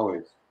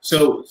colleagues?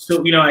 So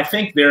I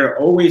think there are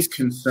always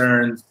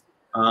concerns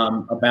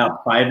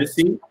about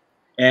privacy,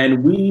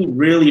 and we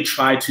really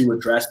try to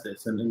address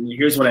this. And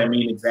here's what I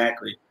mean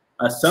exactly.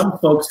 Some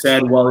folks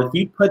said, well, if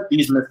you put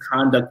these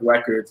misconduct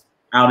records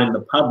out in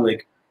the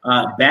public,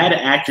 bad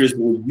actors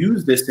will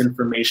use this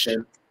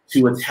information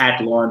to attack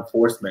law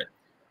enforcement.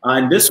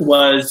 And this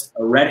was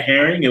a red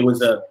herring. It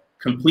was a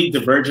complete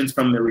divergence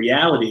from the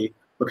reality,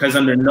 because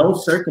under no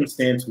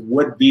circumstance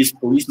would these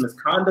police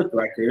misconduct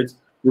records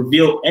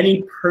reveal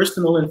any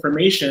personal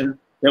information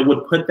that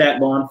would put that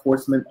law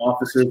enforcement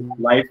officer's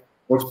life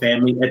or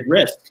family at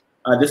risk.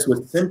 This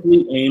was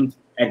simply aimed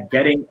at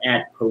getting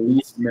at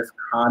police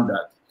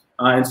misconduct.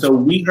 And so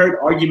we heard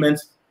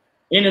arguments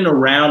in and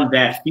around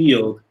that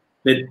field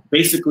that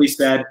basically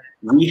said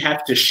we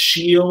have to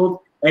shield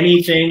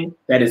anything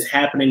that is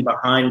happening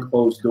behind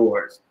closed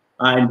doors.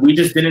 And we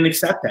just didn't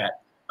accept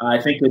that. I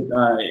think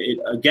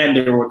that, again,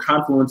 there were a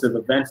confluence of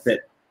events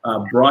that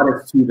brought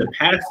us to the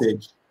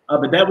passage.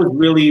 But that was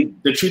really,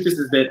 the truth is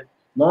that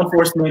law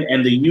enforcement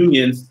and the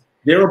unions,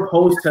 they're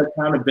opposed to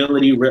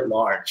accountability writ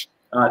large.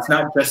 It's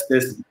not just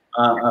this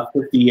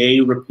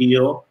 50A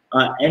repeal.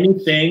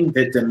 Anything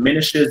that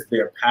diminishes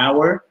their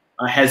power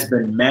has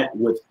been met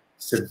with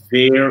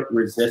severe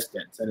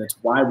resistance, and it's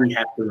why we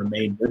have to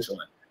remain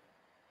vigilant.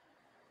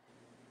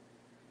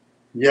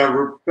 Yeah,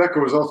 Rebecca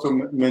was also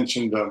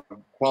mentioned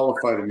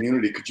qualified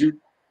immunity. Could you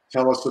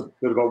tell us a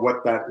bit about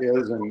what that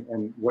is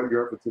and what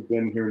your efforts have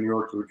been here in New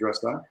York to address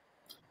that?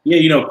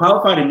 Yeah,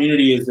 qualified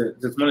immunity is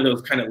one of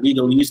those kind of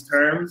legalese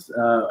terms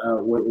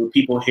where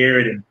people hear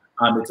it, and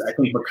it's, I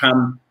think,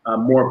 become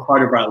more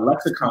part of our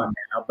lexicon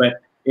now.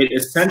 But it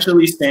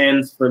essentially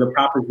stands for the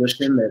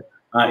proposition that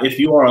if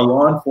you are a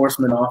law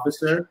enforcement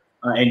officer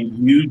and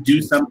you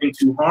do something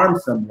to harm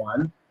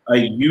someone,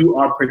 you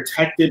are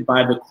protected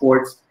by the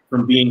courts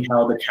from being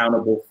held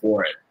accountable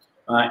for it.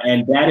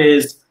 And that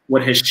is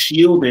what has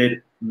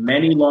shielded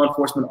many law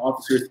enforcement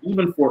officers,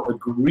 even for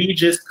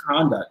egregious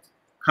conduct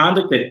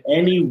that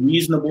any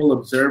reasonable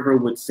observer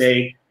would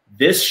say,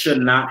 this should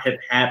not have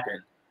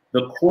happened.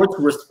 The courts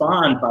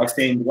respond by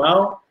saying,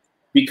 well,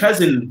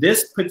 because in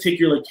this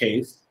particular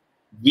case,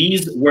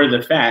 these were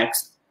the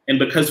facts, and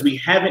because we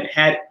haven't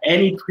had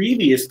any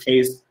previous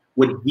case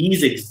with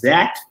these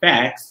exact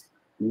facts,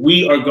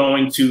 we are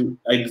going to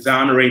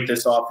exonerate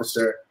this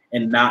officer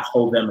and not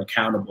hold them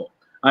accountable.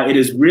 It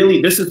is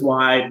really, this is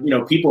why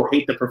people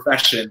hate the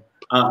profession,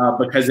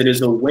 because it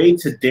is a way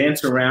to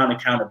dance around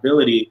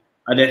accountability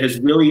that has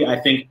really, I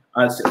think,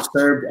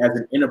 served as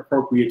an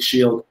inappropriate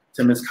shield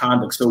to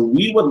misconduct. So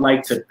we would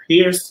like to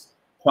pierce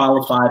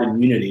qualified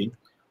immunity,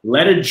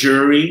 let a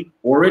jury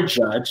or a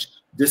judge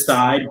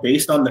decide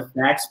based on the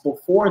facts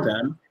before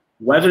them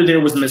whether there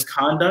was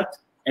misconduct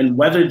and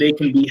whether they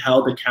can be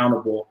held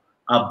accountable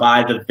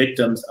by the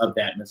victims of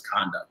that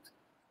misconduct.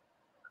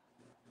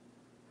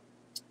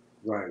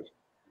 Right.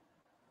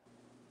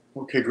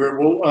 Okay, great.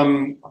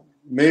 Well,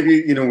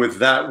 maybe with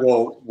that,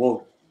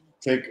 we'll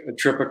take a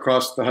trip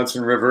across the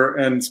Hudson River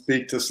and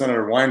speak to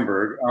Senator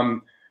Weinberg.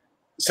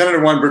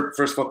 Senator Weinberg,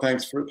 first of all,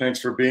 thanks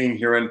for being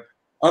here. And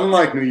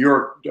unlike New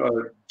York,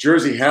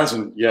 Jersey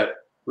hasn't yet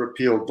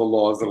repealed the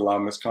laws that allow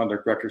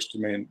misconduct records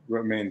to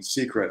remain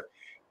secret.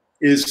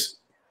 Is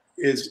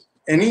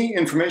any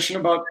information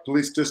about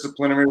police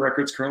disciplinary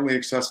records currently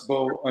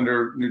accessible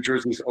under New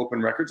Jersey's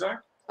Open Records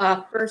Act?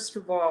 First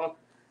of all,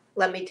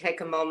 let me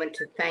take a moment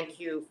to thank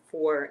you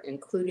for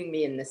including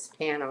me in this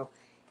panel.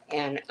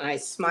 And I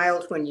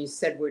smiled when you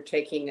said we're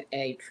taking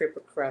a trip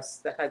across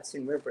the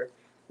Hudson River.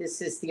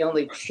 This is the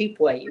only cheap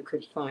way you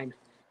could find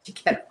to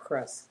get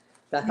across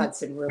the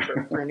Hudson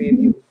River for any of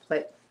you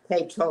who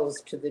pay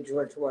tolls to the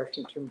George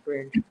Washington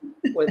Bridge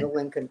or the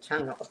Lincoln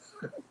Tunnel.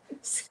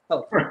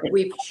 So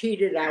we've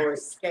cheated our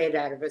state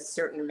out of a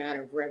certain amount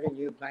of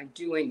revenue by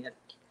doing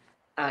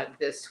it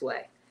this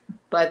way.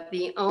 But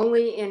the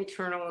only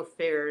internal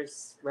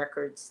affairs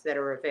records that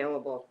are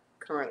available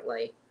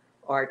currently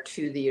are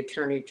to the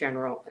Attorney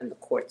General and the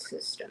court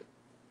system.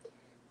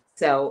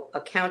 So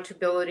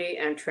accountability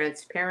and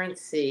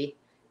transparency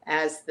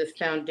as the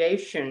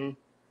foundation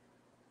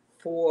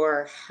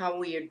for how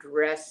we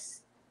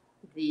address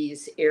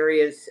these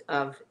areas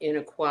of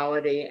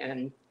inequality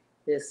and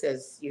this,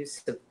 as you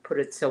put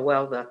it so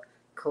well, the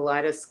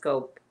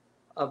kaleidoscope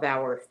of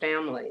our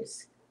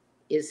families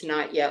is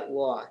not yet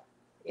law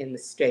in the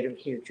state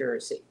of New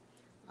Jersey.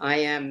 I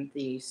am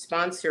the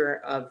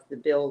sponsor of the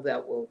bill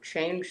that will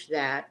change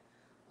that,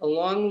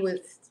 along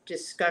with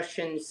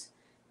discussions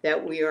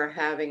that we are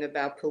having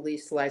about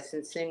police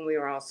licensing. We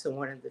are also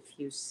one of the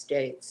few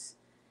states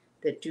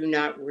that do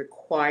not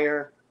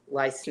require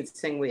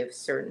licensing. We have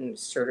certain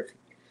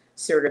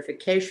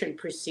certification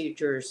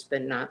procedures,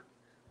 but not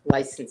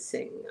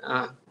licensing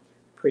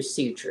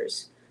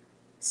procedures.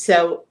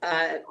 So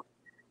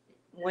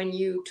when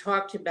you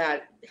talked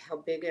about how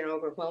big and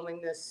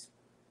overwhelming this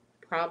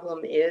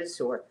problem is,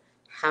 or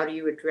how do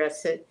you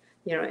address it,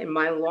 you know, in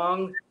my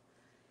long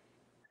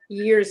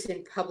years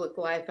in public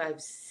life,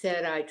 I've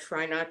said I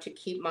try not to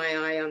keep my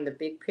eye on the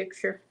big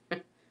picture,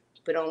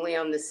 but only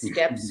on the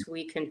steps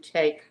we can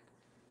take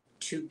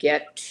to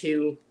get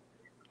to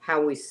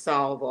how we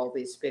solve all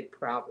these big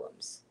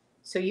problems.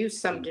 So you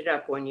summed it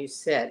up when you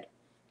said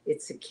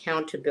it's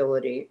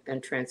accountability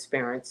and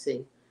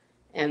transparency.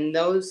 And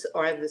those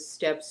are the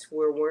steps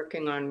we're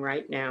working on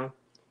right now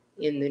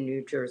in the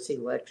New Jersey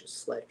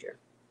legislature.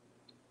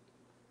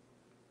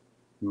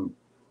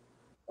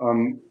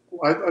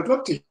 I'd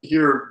love to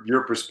hear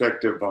your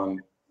perspective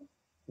on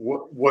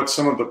what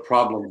some of the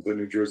problems that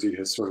New Jersey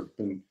has sort of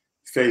been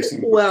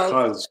facing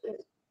because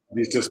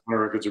these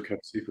disciplinary records are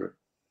kept secret.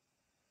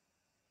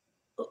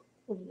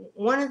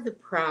 One of the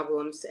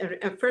problems,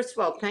 and first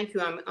of all, thank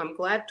you. I'm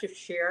glad to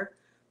share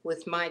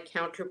with my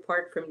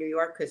counterpart from New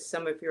York, because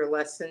some of your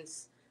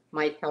lessons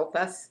might help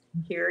us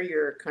here.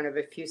 You're kind of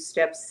a few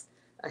steps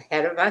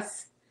ahead of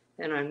us,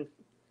 and I'm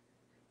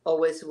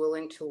always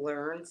willing to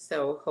learn.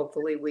 So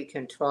hopefully we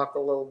can talk a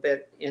little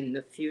bit in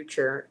the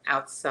future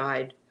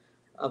outside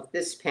of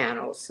this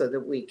panel so that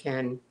we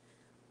can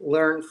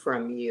learn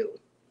from you.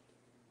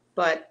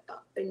 But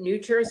New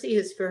Jersey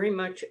is very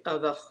much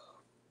of a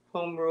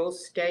home rule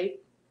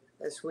state,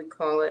 as we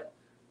call it.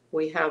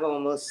 We have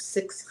almost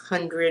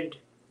 600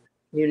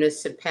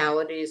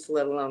 municipalities,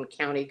 let alone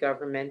county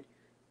government,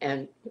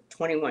 and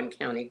 21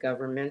 county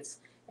governments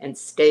and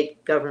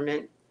state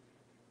government.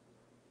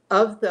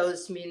 Of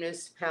those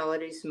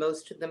municipalities,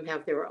 most of them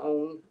have their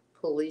own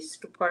police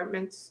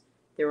departments,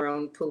 their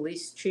own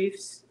police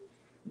chiefs,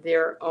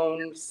 their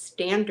own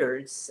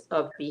standards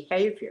of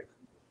behavior.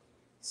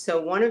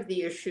 So one of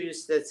the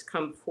issues that's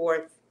come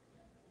forth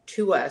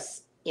to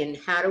us in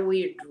how do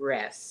we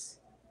address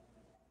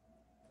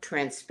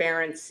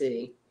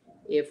transparency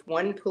if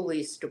one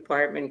police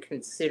department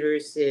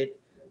considers it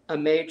a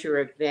major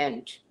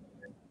event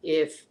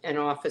if an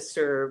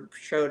officer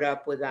showed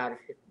up without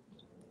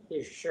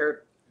his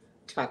shirt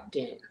tucked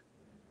in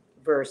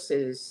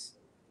versus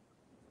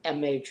a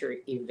major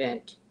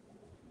event,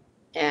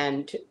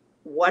 and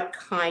what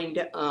kind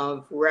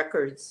of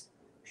records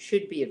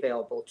should be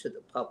available to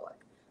the public.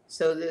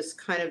 So this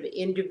kind of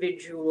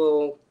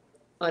individual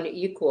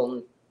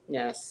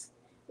unequalness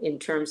in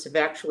terms of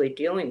actually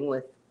dealing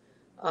with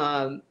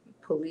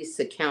police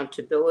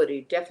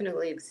accountability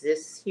definitely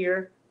exists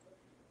here.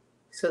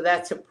 So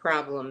that's a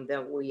problem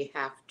that we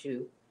have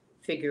to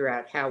figure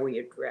out how we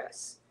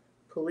address.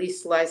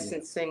 Police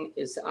licensing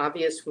is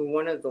obvious. We're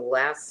one of the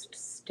last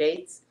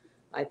states.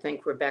 I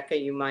think, Rebecca,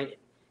 you might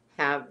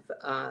have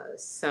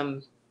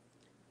some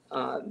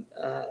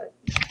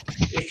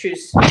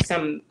issues,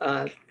 some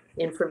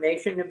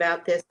information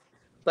about this.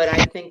 But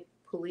I think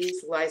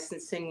police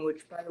licensing,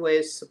 which by the way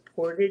is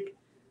supported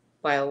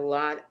by a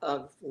lot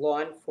of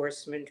law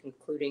enforcement,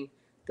 including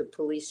the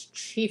police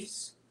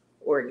chiefs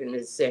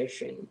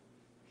organization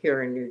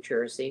here in New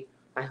Jersey.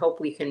 I hope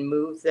we can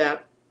move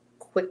that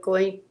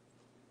quickly.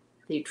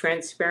 The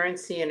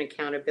transparency and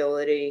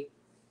accountability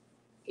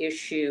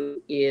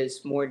issue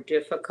is more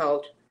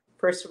difficult.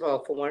 First of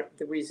all, for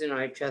the reason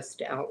I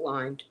just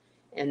outlined,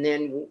 and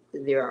then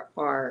there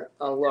are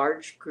a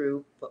large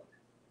group of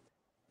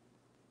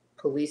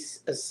police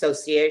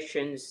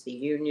associations, the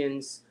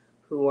unions,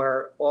 who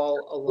are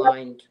all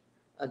aligned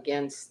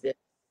against this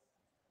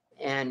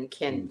and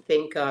can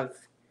think of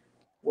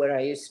what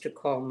I used to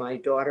call my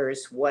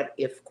daughter's what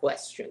if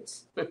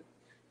questions.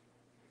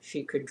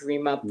 She could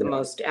dream up the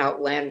most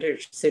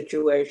outlandish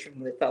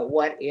situation with a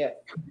what if.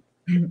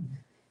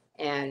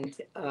 And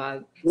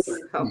so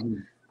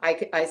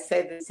I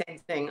say the same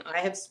thing. I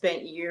have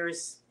spent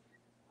years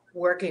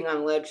working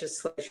on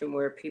legislation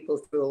where people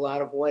threw a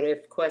lot of what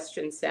if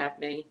questions at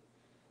me,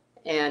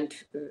 and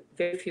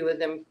very few of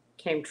them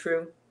came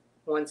true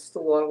once the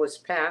law was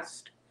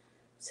passed.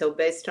 So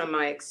based on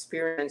my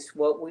experience,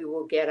 what we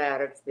will get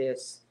out of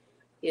this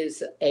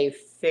is a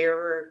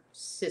fairer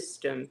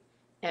system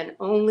and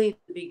only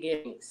the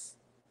beginnings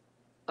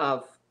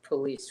of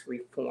police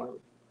reform.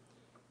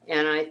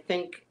 And I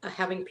think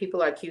having people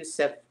like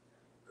Yusuf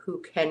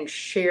who can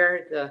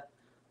share the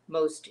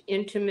most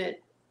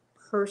intimate,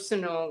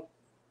 personal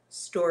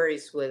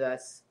stories with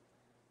us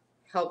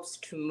helps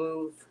to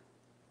move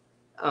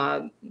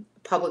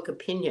public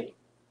opinion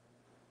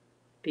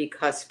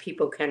because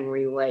people can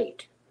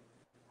relate.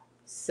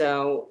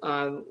 So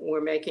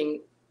we're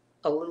making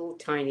a little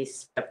tiny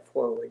step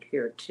forward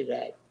here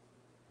today.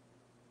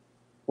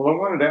 Well, I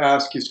wanted to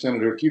ask you,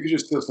 Senator, if you could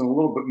just tell us in a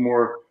little bit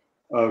more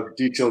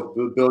detail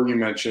the bill you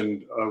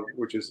mentioned,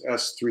 which is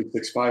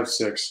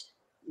S3656.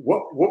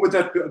 What would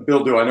that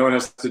bill do? I know it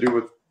has to do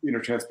with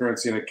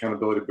transparency and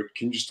accountability, but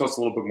can you just tell us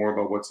a little bit more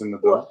about what's in the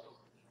bill? Well,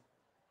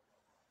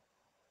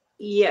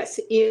 yes,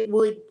 it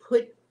would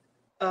put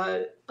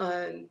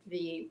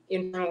the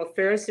internal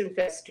affairs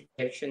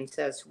investigations,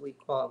 as we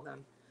call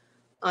them,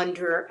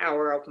 under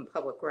our open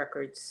public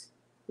records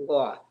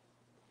law,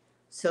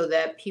 so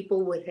that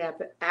people would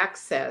have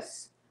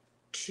access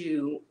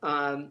to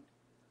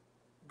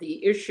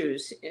the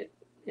issues.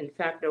 In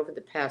fact, over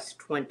the past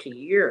 20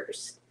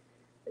 years,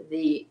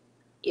 the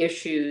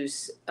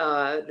issues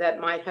that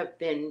might have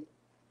been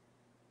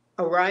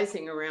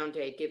arising around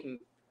a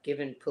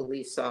given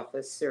police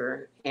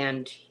officer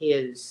and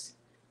his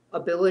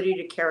ability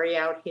to carry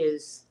out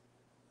his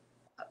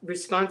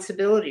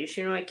responsibilities.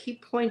 You know, I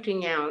keep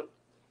pointing out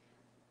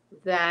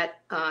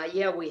that,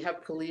 yeah, we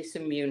have police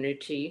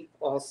immunity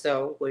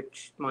also,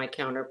 which my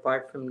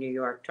counterpart from New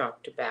York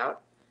talked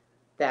about.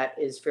 That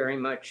is very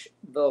much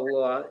the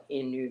law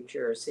in New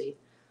Jersey.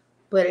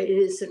 But it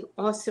is an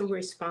awesome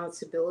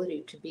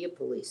responsibility to be a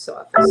police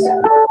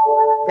officer.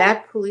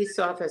 That police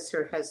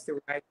officer has the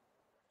right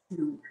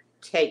to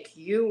take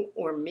you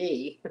or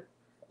me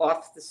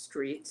off the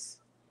streets,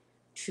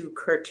 to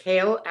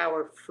curtail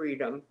our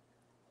freedom,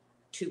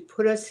 to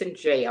put us in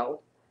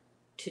jail,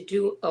 to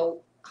do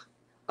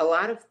a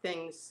lot of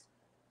things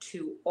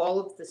to all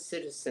of the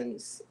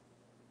citizens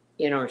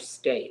in our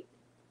state.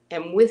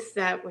 And with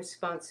that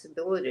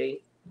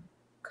responsibility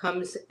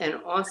comes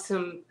an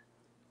awesome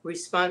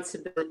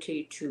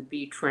responsibility to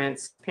be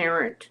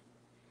transparent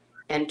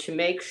and to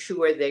make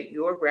sure that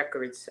your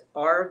records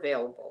are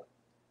available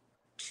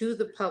to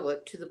the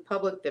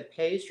public that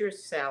pays your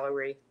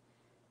salary,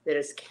 that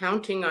is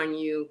counting on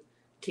you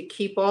to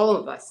keep all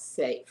of us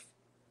safe.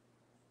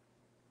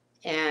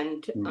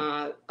 And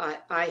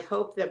I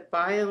hope that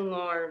by and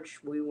large,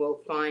 we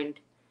will find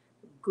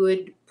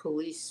good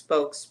police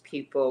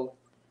spokespeople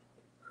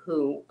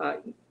who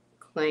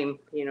claim,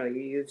 you know,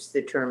 you use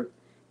the term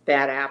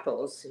bad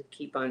apples,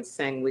 keep on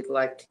saying we'd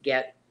like to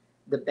get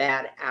the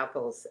bad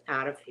apples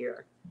out of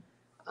here.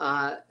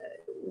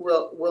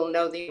 We'll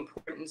know the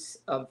importance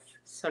of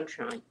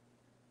sunshine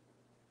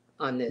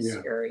on this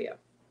area.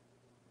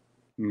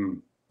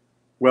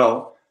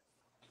 Well,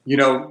 you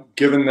know,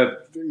 given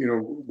that, you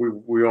know,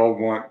 we all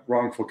want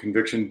Wrongful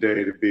Conviction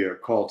Day to be a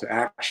call to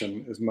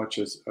action as much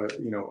as,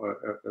 you know,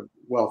 a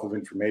wealth of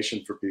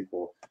information for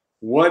people.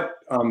 What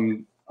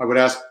I would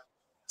ask,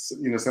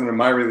 you know, Senator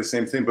Myrie the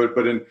same thing,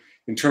 but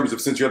in terms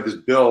of, since you have this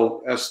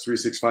bill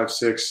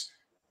S3656,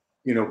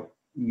 you know,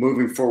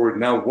 moving forward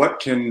now, what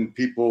can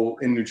people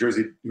in New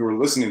Jersey who are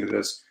listening to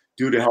this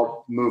do to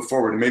help move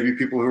forward? And maybe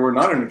people who are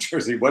not in New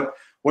Jersey, what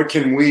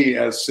can we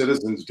as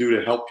citizens do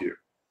to help you?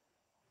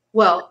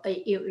 Well,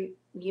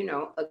 you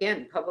know,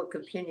 again, public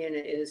opinion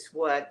is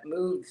what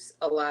moves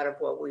a lot of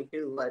what we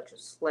do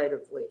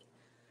legislatively.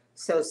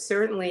 So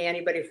certainly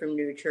anybody from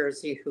New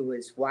Jersey who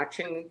is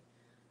watching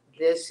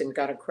this and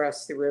got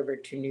across the river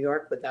to New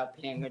York without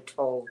paying a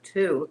toll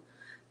too,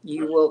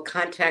 you will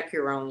contact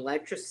your own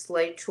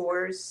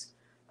legislators.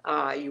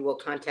 You will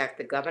contact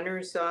the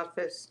governor's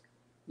office.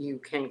 You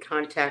can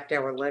contact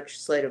our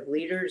legislative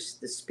leaders,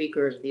 the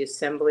Speaker of the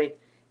Assembly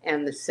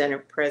and the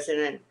Senate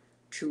President,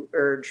 to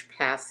urge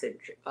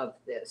passage of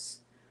this.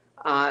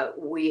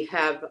 We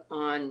have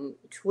on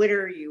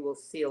Twitter, you will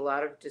see a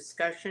lot of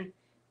discussion.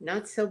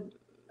 Not so,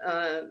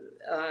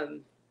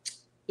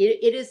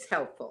 it is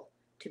helpful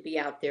to be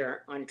out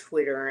there on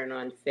Twitter and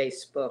on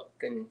Facebook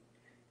and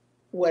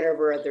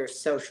whatever other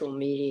social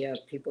media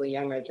people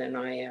younger than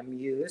I am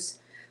use.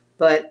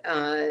 But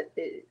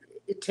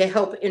to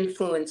help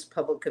influence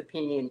public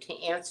opinion,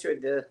 to answer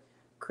the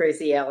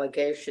crazy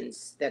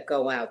allegations that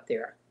go out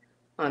there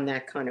on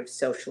that kind of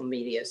social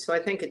media. So I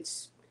think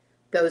it's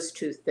those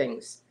two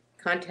things: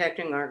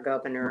 contacting our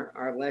governor,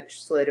 our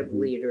legislative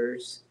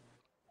leaders,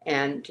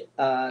 and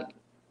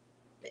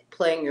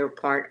playing your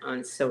part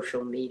on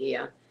social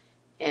media.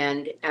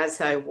 And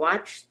as I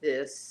watch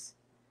this,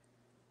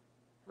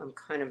 I'm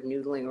kind of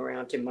noodling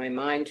around in my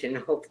mind and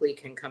hopefully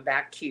can come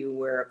back to you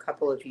where a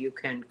couple of you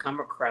can come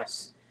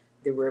across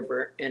the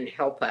river and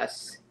help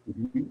us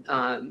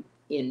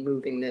in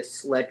moving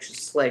this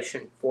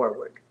legislation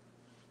forward.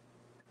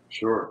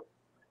 Sure.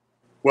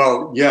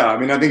 Well, yeah, I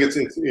mean, I think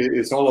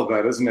it's all of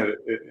that, isn't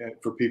it,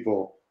 for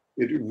people?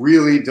 It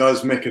really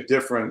does make a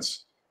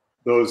difference,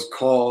 those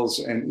calls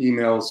and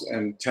emails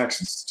and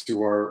texts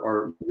to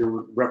our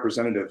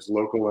representatives,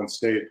 local and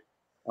state.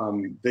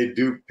 They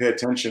do pay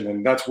attention,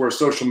 and that's where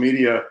social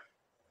media,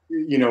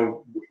 you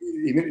know,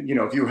 even, you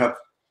know, if you have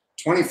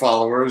 20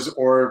 followers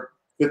or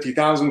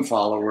 50,000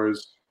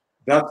 followers,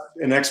 that's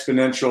an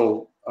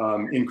exponential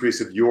increase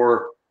of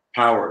your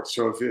power.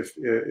 So if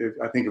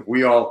I think if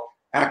we all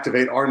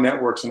activate our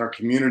networks and our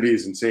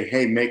communities and say,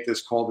 hey, make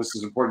this call, this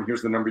is important,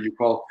 here's the number you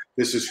call,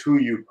 this is who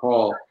you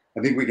call,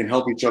 I think we can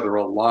help each other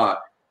a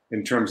lot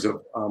in terms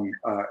of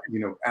you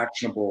know,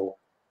 actionable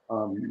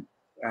you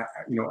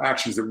know,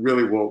 actions that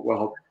really will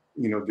help,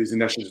 you know, these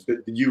initiatives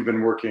that you've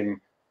been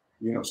working,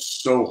 you know,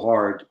 so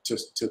hard to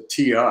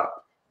tee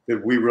up,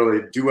 that we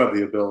really do have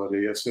the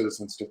ability as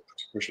citizens to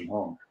push them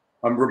home.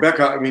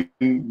 Rebecca, I mean,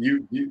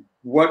 you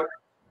know,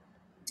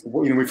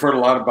 we've heard a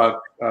lot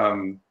about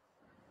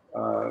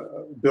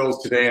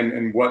bills today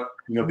and what,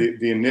 you know,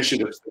 the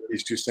initiatives that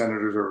these two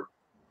senators are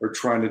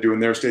trying to do in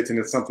their states, and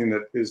it's something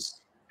that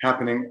is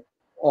happening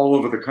all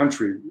over the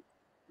country.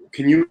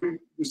 Can you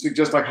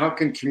suggest, like, how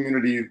can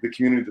the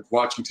community that's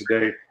watching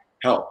today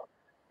help?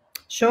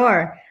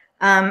 Sure.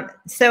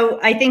 So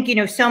I think,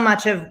 so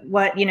much of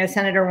what,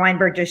 Senator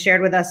Weinberg just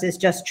shared with us is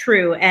just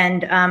true.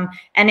 And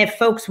if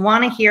folks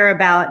want to hear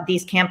about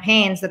these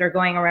campaigns that are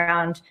going on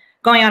around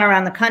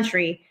the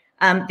country,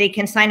 they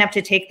can sign up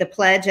to take the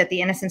pledge at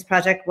the Innocence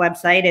Project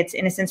website. It's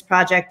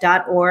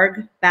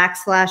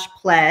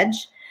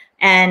innocenceproject.org/pledge.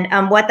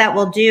 And what that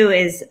will do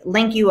is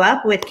link you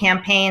up with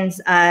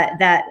campaigns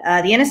that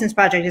the Innocence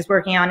Project is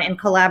working on in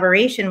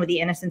collaboration with the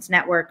Innocence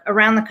Network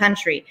around the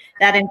country.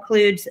 That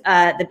includes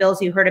the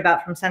bills you heard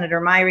about from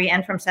Senator Myrie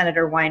and from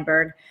Senator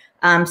Weinberg.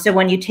 So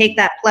when you take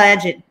that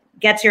pledge, it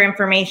gets your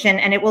information,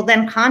 and we'll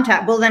then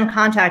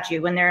contact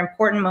you when there are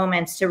important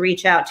moments to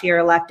reach out to your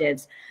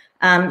electeds.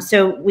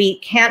 So we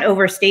can't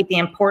overstate the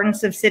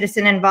importance of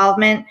citizen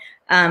involvement.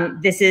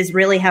 This is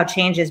really how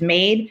change is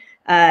made.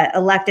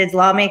 Electeds,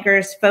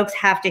 lawmakers, folks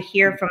have to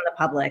hear from the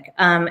public.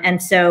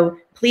 And so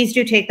please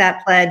do take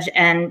that pledge,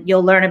 and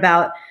you'll learn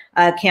about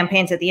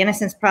campaigns that the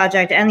Innocence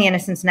Project and the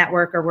Innocence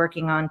Network are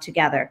working on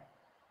together.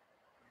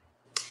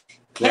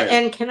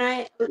 And can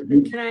I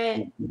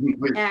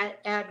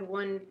add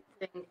one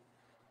thing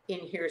in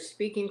here?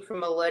 Speaking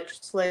from a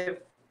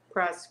legislative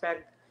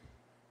prospect,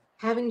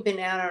 having been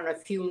out on a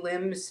few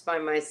limbs by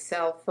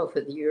myself over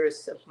the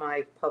years of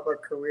my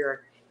public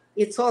career,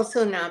 it's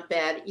also not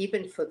bad,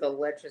 even for the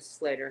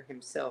legislator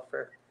himself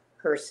or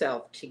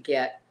herself, to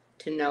get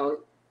to know,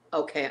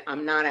 okay,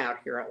 I'm not out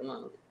here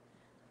alone.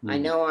 I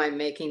know I'm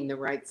making the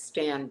right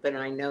stand, but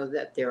I know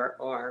that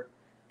there are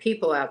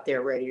people out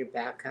there ready to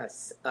back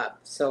us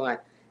up. So I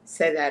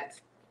say that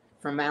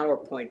from our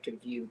point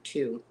of view,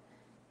 too.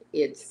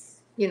 It's,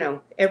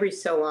 every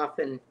so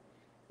often,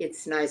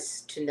 it's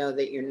nice to know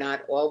that you're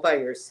not all by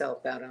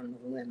yourself out on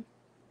the limb.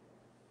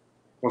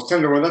 Well,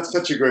 Senator, that's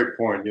such a great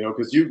point,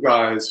 because you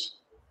guys,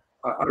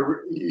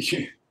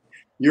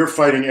 you're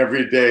fighting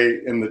every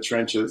day in the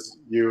trenches,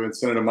 you and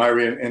Senator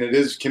Myrie, and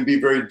it can be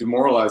very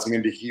demoralizing,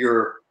 and to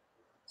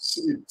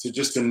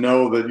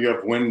know that you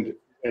have wind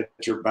at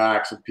your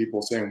backs of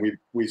people saying,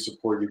 we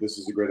support you, this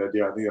is a great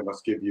idea. I think that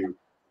must give you,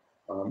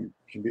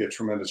 can be a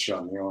tremendous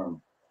shot in the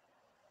arm.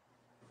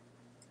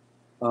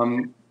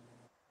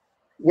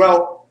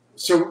 Well,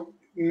 so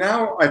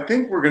now I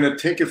think we're going to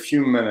take a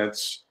few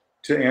minutes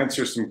to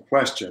answer some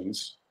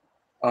questions.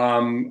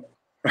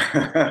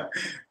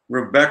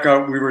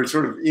 Rebecca, we were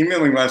sort of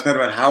emailing last night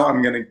about how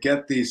I'm going to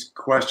get these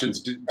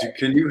questions.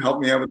 Can you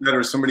help me out with that,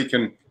 or somebody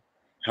can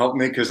help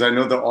me? Because I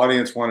know the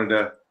audience wanted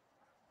to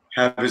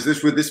have,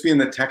 would this be in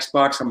the text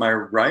box? Am I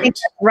right?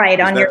 Right,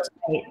 on your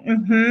right.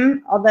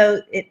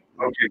 Although okay,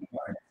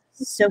 fine.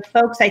 So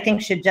folks, I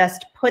think, should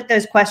just put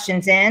those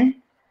questions in.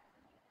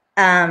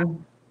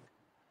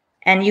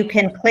 And you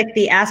can click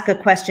the Ask a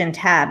Question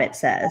tab, it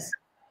says,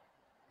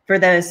 for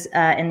those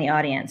in the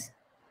audience.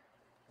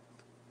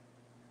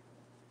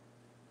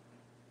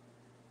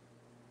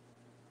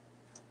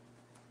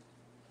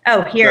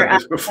 Oh, here.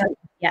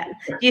 Yeah.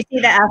 Do you see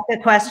the Ask a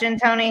Question,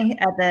 Tony,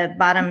 at the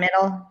bottom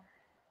middle?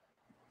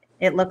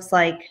 It looks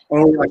like.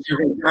 Oh,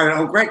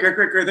 great.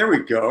 There we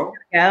go.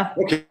 Yeah.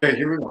 Okay,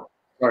 here we go.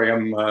 Sorry,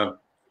 I'm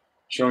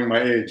showing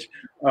my age.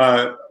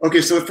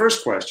 Okay, so the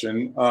first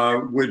question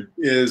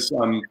is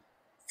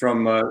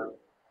from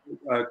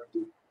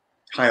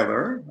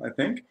Tyler, I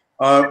think.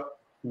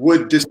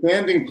 Would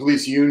disbanding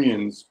police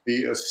unions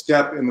be a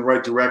step in the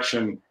right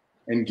direction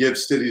and give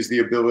cities the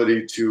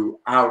ability to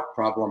out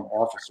problem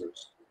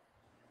officers?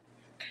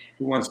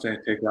 Who wants to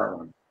take that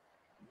one?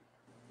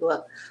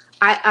 Well,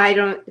 I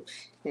don't,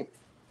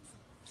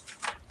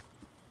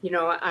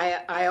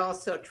 I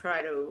also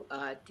try to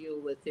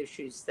deal with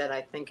issues that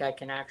I think I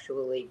can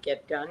actually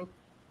get done.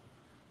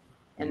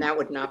 And that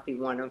would not be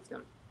one of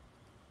them.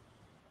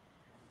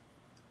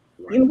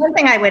 One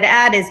thing I would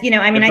add is,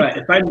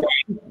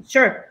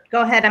 sure,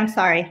 go ahead. I'm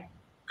sorry.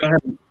 Go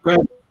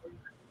ahead.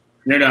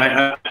 No,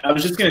 I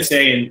was just going to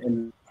say,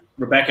 and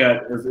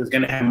Rebecca is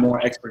going to have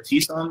more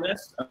expertise on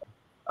this,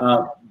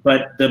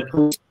 but the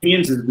police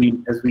unions,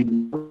 as we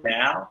know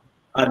now,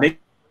 they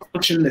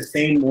function the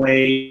same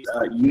way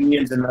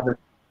unions and other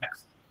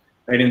sectors,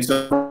 right? And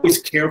so I'm always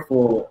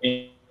careful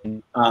in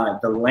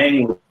the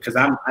language, because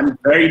I'm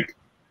very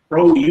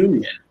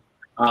pro-union,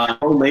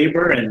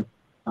 pro-labor, and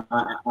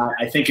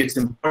I think it's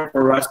important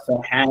for us to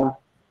have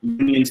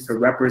unions to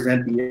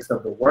represent the interests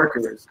of the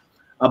workers.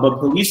 But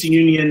police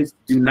unions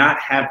do not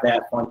have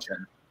that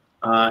function,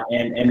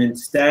 and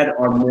instead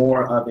are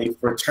more of a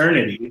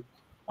fraternity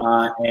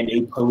and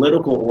a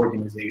political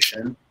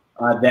organization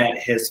that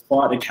has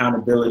fought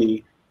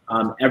accountability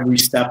every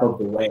step of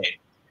the way.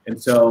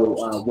 And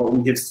so what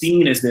we have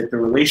seen is that the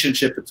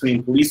relationship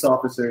between police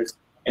officers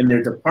and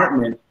their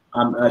department,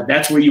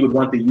 that's where you would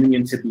want the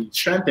union to be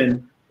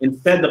strengthened.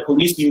 Instead, the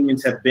police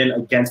unions have been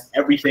against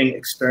everything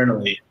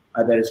externally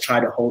that has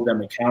tried to hold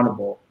them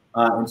accountable.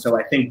 And so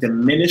I think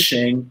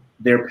diminishing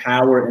their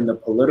power in the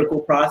political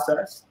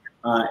process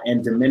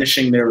and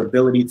diminishing their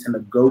ability to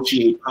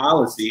negotiate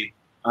policy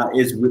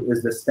is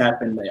the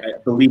step, and I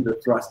believe the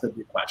thrust of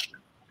your question.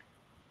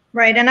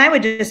 Right. And I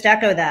would just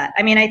echo that.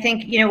 I mean, I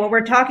think, what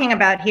we're talking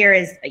about here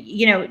is,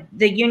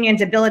 the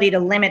union's ability to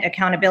limit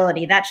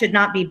accountability. That should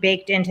not be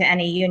baked into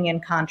any union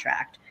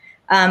contract.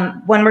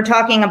 When we're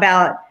talking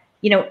about,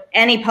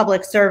 any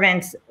public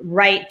servant's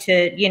right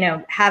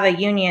to, have a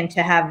union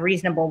to have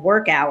reasonable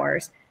work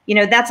hours,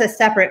 that's a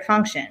separate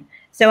function.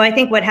 So I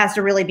think what has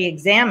to really be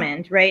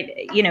examined,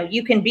 right,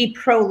 you can be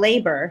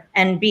pro-labor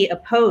and be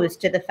opposed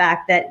to the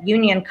fact that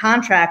union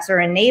contracts are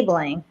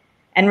enabling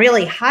and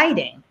really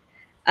hiding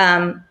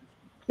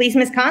police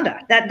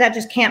misconduct. That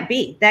just can't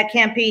be. That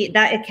can't be.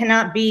 That it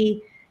cannot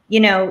be.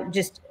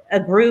 Just a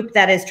group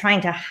that is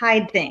trying to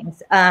hide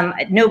things.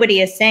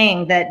 Nobody is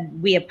saying that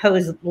we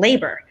oppose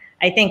labor.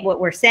 I think what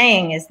we're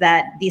saying is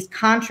that these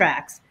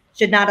contracts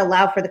should not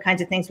allow for the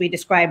kinds of things we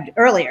described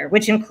earlier,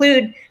 which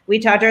include, we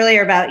talked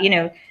earlier about,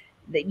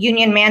 the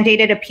union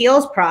mandated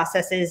appeals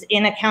processes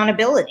in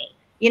accountability.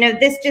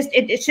 This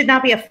it should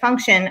not be a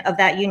function of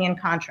that union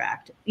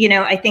contract.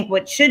 I think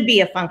what should be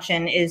a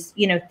function is,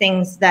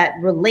 things that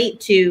relate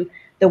to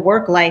the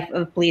work life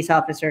of police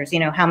officers,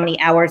 how many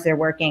hours they're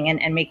working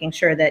and making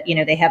sure that,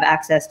 they have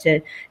access to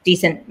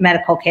decent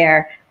medical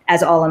care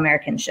as all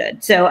Americans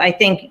should. So I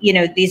think,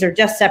 these are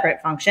just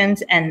separate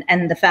functions.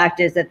 And the fact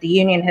is that the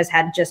union has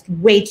had just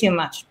way too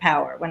much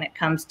power when it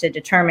comes to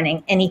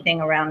determining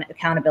anything around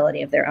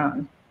accountability of their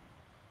own.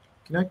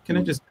 Can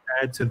I just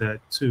add to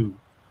that too?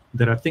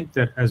 That I think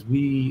that as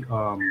we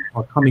are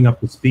coming up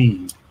to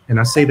speed, and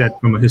I say that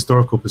from a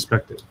historical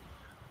perspective,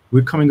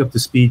 we're coming up to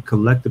speed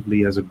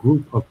collectively as a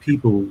group of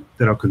people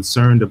that are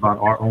concerned about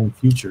our own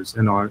futures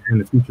and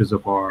the futures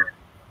of our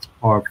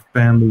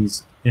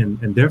families and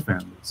their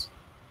families.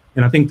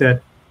 And I think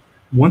that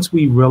once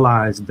we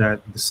realize that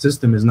the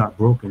system is not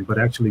broken, but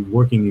actually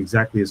working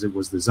exactly as it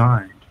was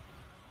designed,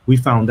 we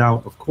found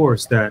out, of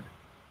course, that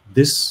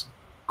this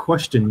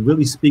question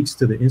really speaks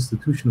to the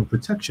institutional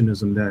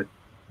protectionism that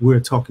we're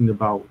talking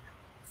about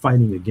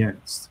fighting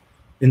against.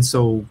 And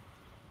so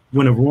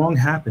when a wrong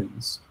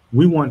happens,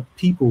 we want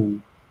people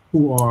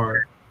who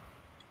are,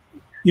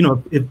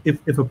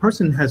 if a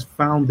person has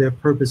found their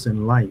purpose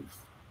in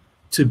life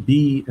to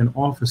be an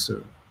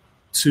officer,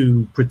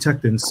 to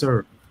protect and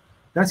serve,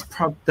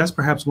 that's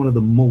perhaps one of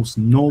the most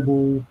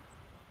noble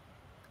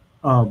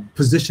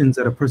positions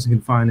that a person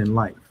can find in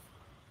life.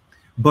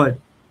 But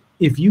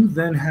if you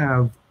then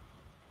have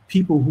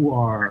people who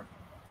are,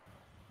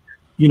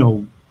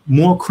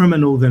 more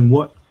criminal than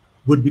what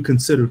would be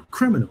considered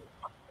criminal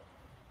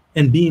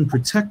and being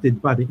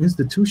protected by the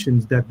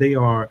institutions that they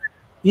are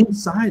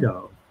inside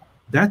of,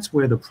 that's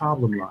where the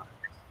problem lies.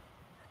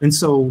 And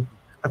so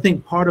I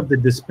think part of the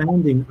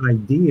disbanding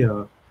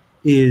idea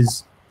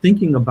is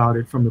thinking about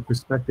it from the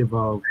perspective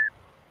of,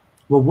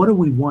 well, what do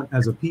we want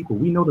as a people?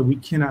 We know that we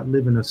cannot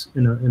live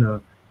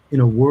in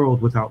a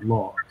world without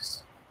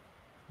laws,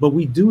 but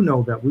we do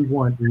know that we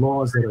want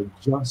laws that are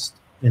just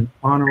and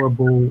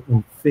honorable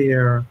and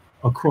fair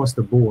across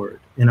the board.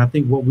 And I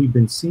think what we've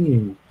been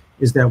seeing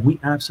is that we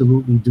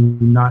absolutely do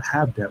not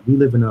have that. We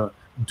live in a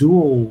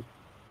dual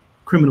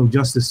criminal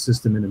justice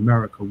system in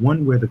America,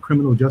 one where the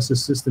criminal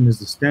justice system is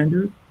the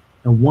standard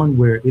and one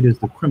where it is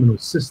the criminal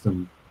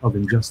system of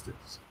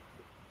injustice.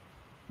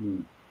 Yeah.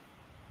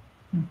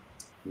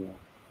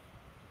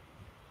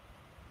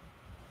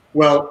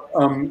 Well,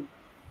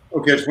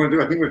 okay, I just want to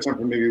do, I think we have time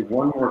for maybe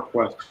one more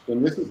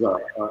question. This is a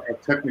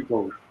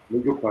technical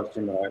legal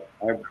question that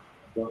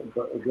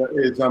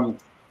is from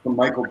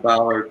Michael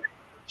Ballard.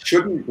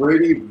 Shouldn't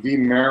Brady v.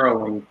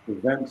 Maryland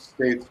prevent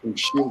states from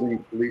shielding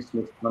police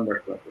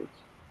misconduct records?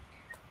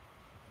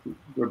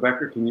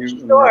 Rebecca, can you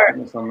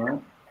enlighten us on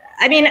that?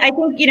 I mean, I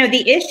think,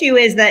 the issue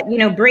is that,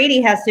 Brady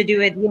has to do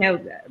with,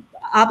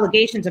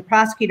 obligations of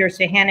prosecutors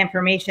to hand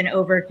information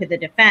over to the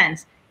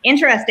defense.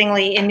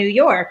 Interestingly, in New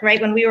York,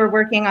 right, when we were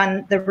working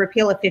on the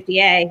repeal of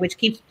 50A, which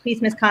keeps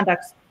police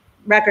misconduct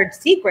records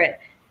secret,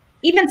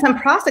 even some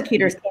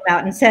prosecutors came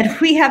out and said,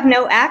 we have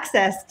no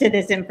access to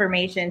this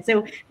information.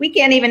 So we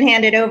can't even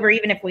hand it over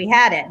even if we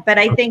had it. But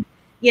I think,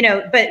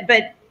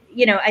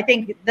 I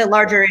think the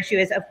larger issue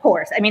is, of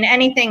course, I mean,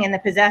 anything in the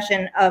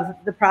possession of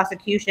the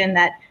prosecution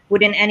that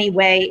would in any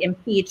way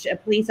impeach a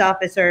police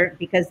officer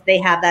because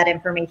they have that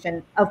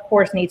information, of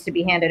course, needs to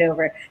be handed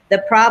over. The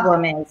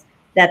problem is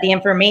that the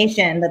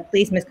information, the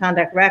police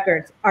misconduct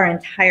records, are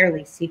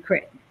entirely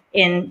secret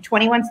in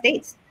 21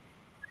 states.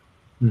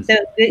 So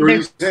are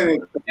you saying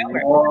that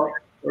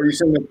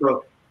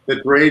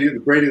the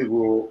Brady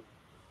rule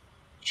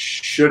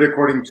should,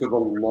 according to the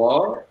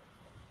law,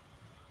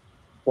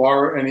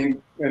 bar any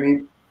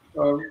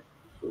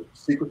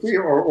secrecy,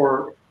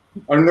 or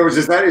in other words,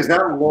 is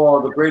that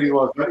law, the Brady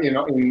law,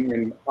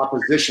 in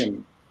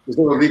opposition? Is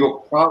there a legal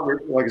problem?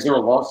 Like, is there a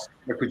law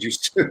that could you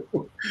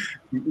sue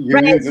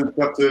unions and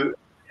stuff to,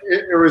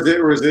 or does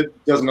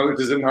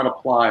it not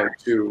apply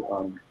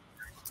to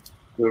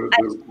the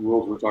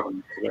rules we're talking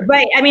about today?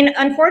 Right. I mean,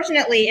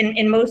 unfortunately,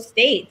 in most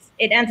states,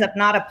 it ends up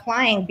not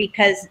applying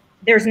because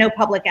there's no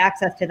public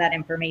access to that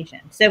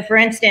information. So, for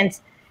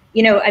instance,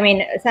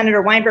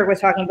 Senator Weinberg was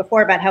talking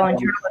before about how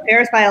internal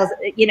affairs files,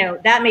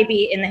 that may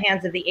be in the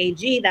hands of the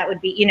AG. That would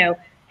be,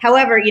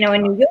 However, you know,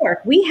 in New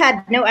York, we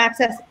had no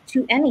access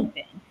to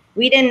anything.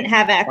 We didn't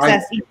have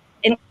access,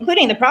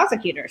 including the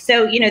prosecutor.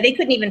 So, you know, they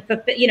couldn't even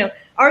fulfill, you know,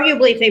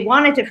 arguably if they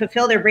wanted to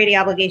fulfill their Brady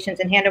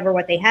obligations and hand over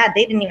what they had,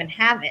 they didn't even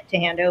have it to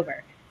hand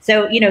over.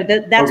 So, you know,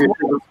 that's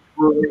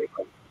okay,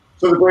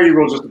 so the Brady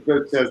rule just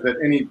says that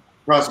any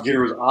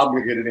prosecutor is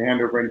obligated to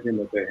hand over anything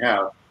that they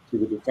have to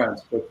the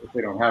defense, but if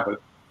they don't have it,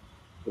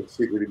 it's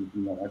secret.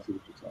 No, I see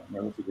what you're saying.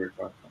 That's a great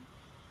question.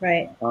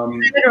 right.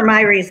 Senator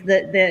Myrie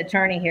the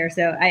attorney here,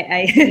 so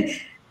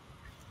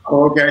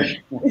Oh,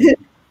 okay.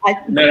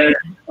 No,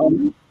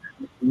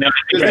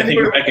 I think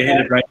Rebecca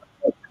hit it right.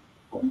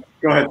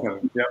 Go ahead,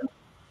 Senator. Yeah.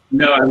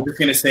 No, I was just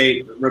going to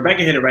say,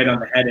 Rebecca hit it right on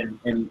the head,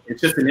 and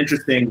it's just an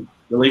interesting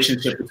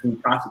relationship between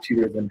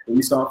prosecutors and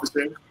police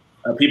officers.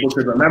 People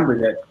should remember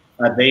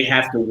that they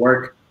have to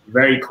work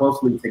very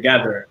closely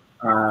together.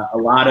 A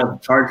lot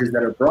of charges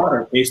that are brought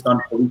are based on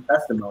police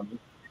testimony,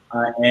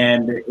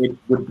 and it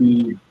would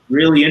be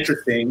really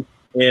interesting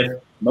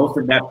if most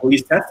of that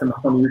police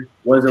testimony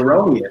was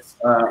erroneous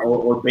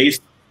or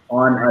based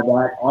on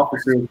that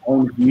officer's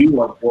own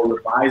view or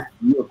revised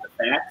view of the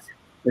facts,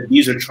 that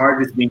these are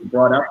charges being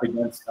brought up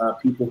against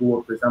people who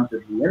are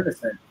presumptively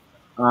innocent.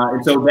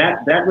 And so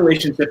that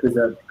relationship is,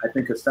 I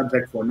think, a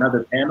subject for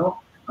another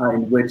panel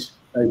in which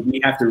we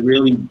have to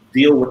really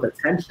deal with the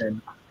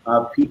tension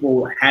of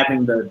people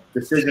having the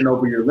decision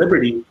over your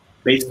liberty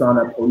based on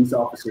a police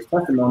officer's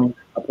testimony.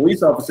 A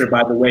police officer,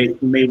 by the way,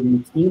 who may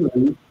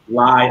routinely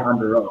lie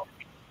under oath.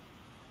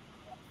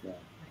 Yeah.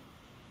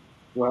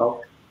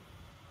 Well,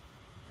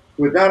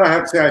 with that, I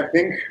have to say, I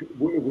think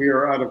we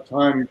are out of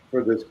time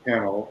for this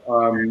panel.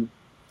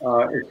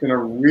 It's been a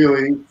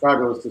really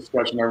fabulous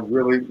discussion. I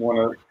really want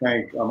to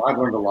thank, I've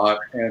learned a lot,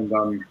 and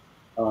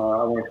I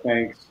want to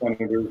thank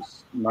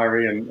Senators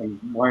Myrie and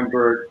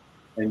Weinberg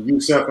and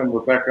Youssef and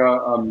Rebecca.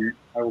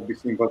 I will be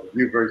seeing both of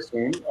you very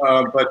soon.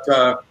 But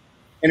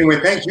anyway,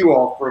 thank you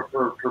all for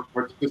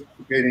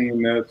participating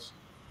in this.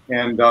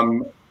 And,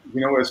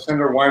 you know, as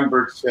Senator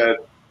Weinberg said,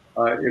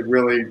 it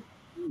really,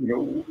 you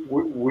know,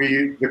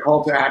 the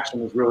call to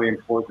action is really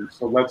important.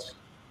 So let's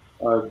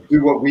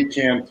do what we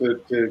can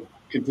to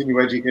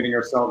continue educating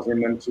ourselves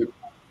and then to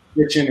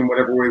pitch in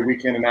whatever way we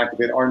can and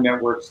activate our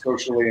networks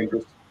socially and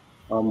just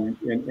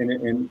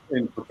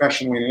and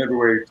professionally and in every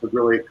way to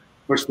really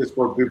push this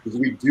forward, because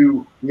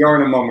we are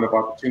in a moment of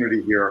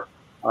opportunity here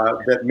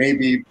that may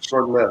be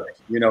short-lived,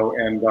 you know,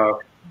 and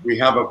we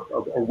have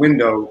a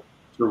window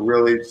to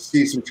really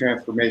see some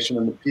transformation,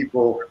 and the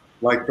people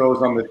like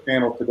those on the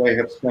panel today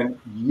have spent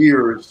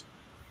years,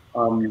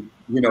 you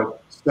know,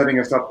 setting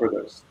us up for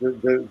this.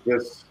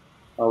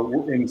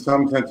 In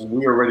some sense,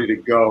 we are ready to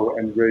go,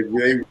 and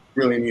they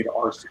really need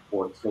our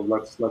support. So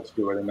let's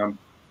do it. And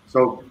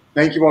so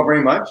thank you all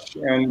very much,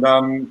 and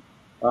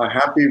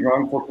happy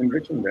Wrongful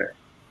Conviction Day.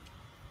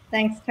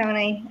 Thanks,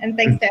 Tony, and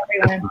thanks to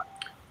everyone.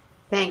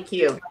 Thank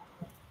you.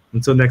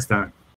 Until next time.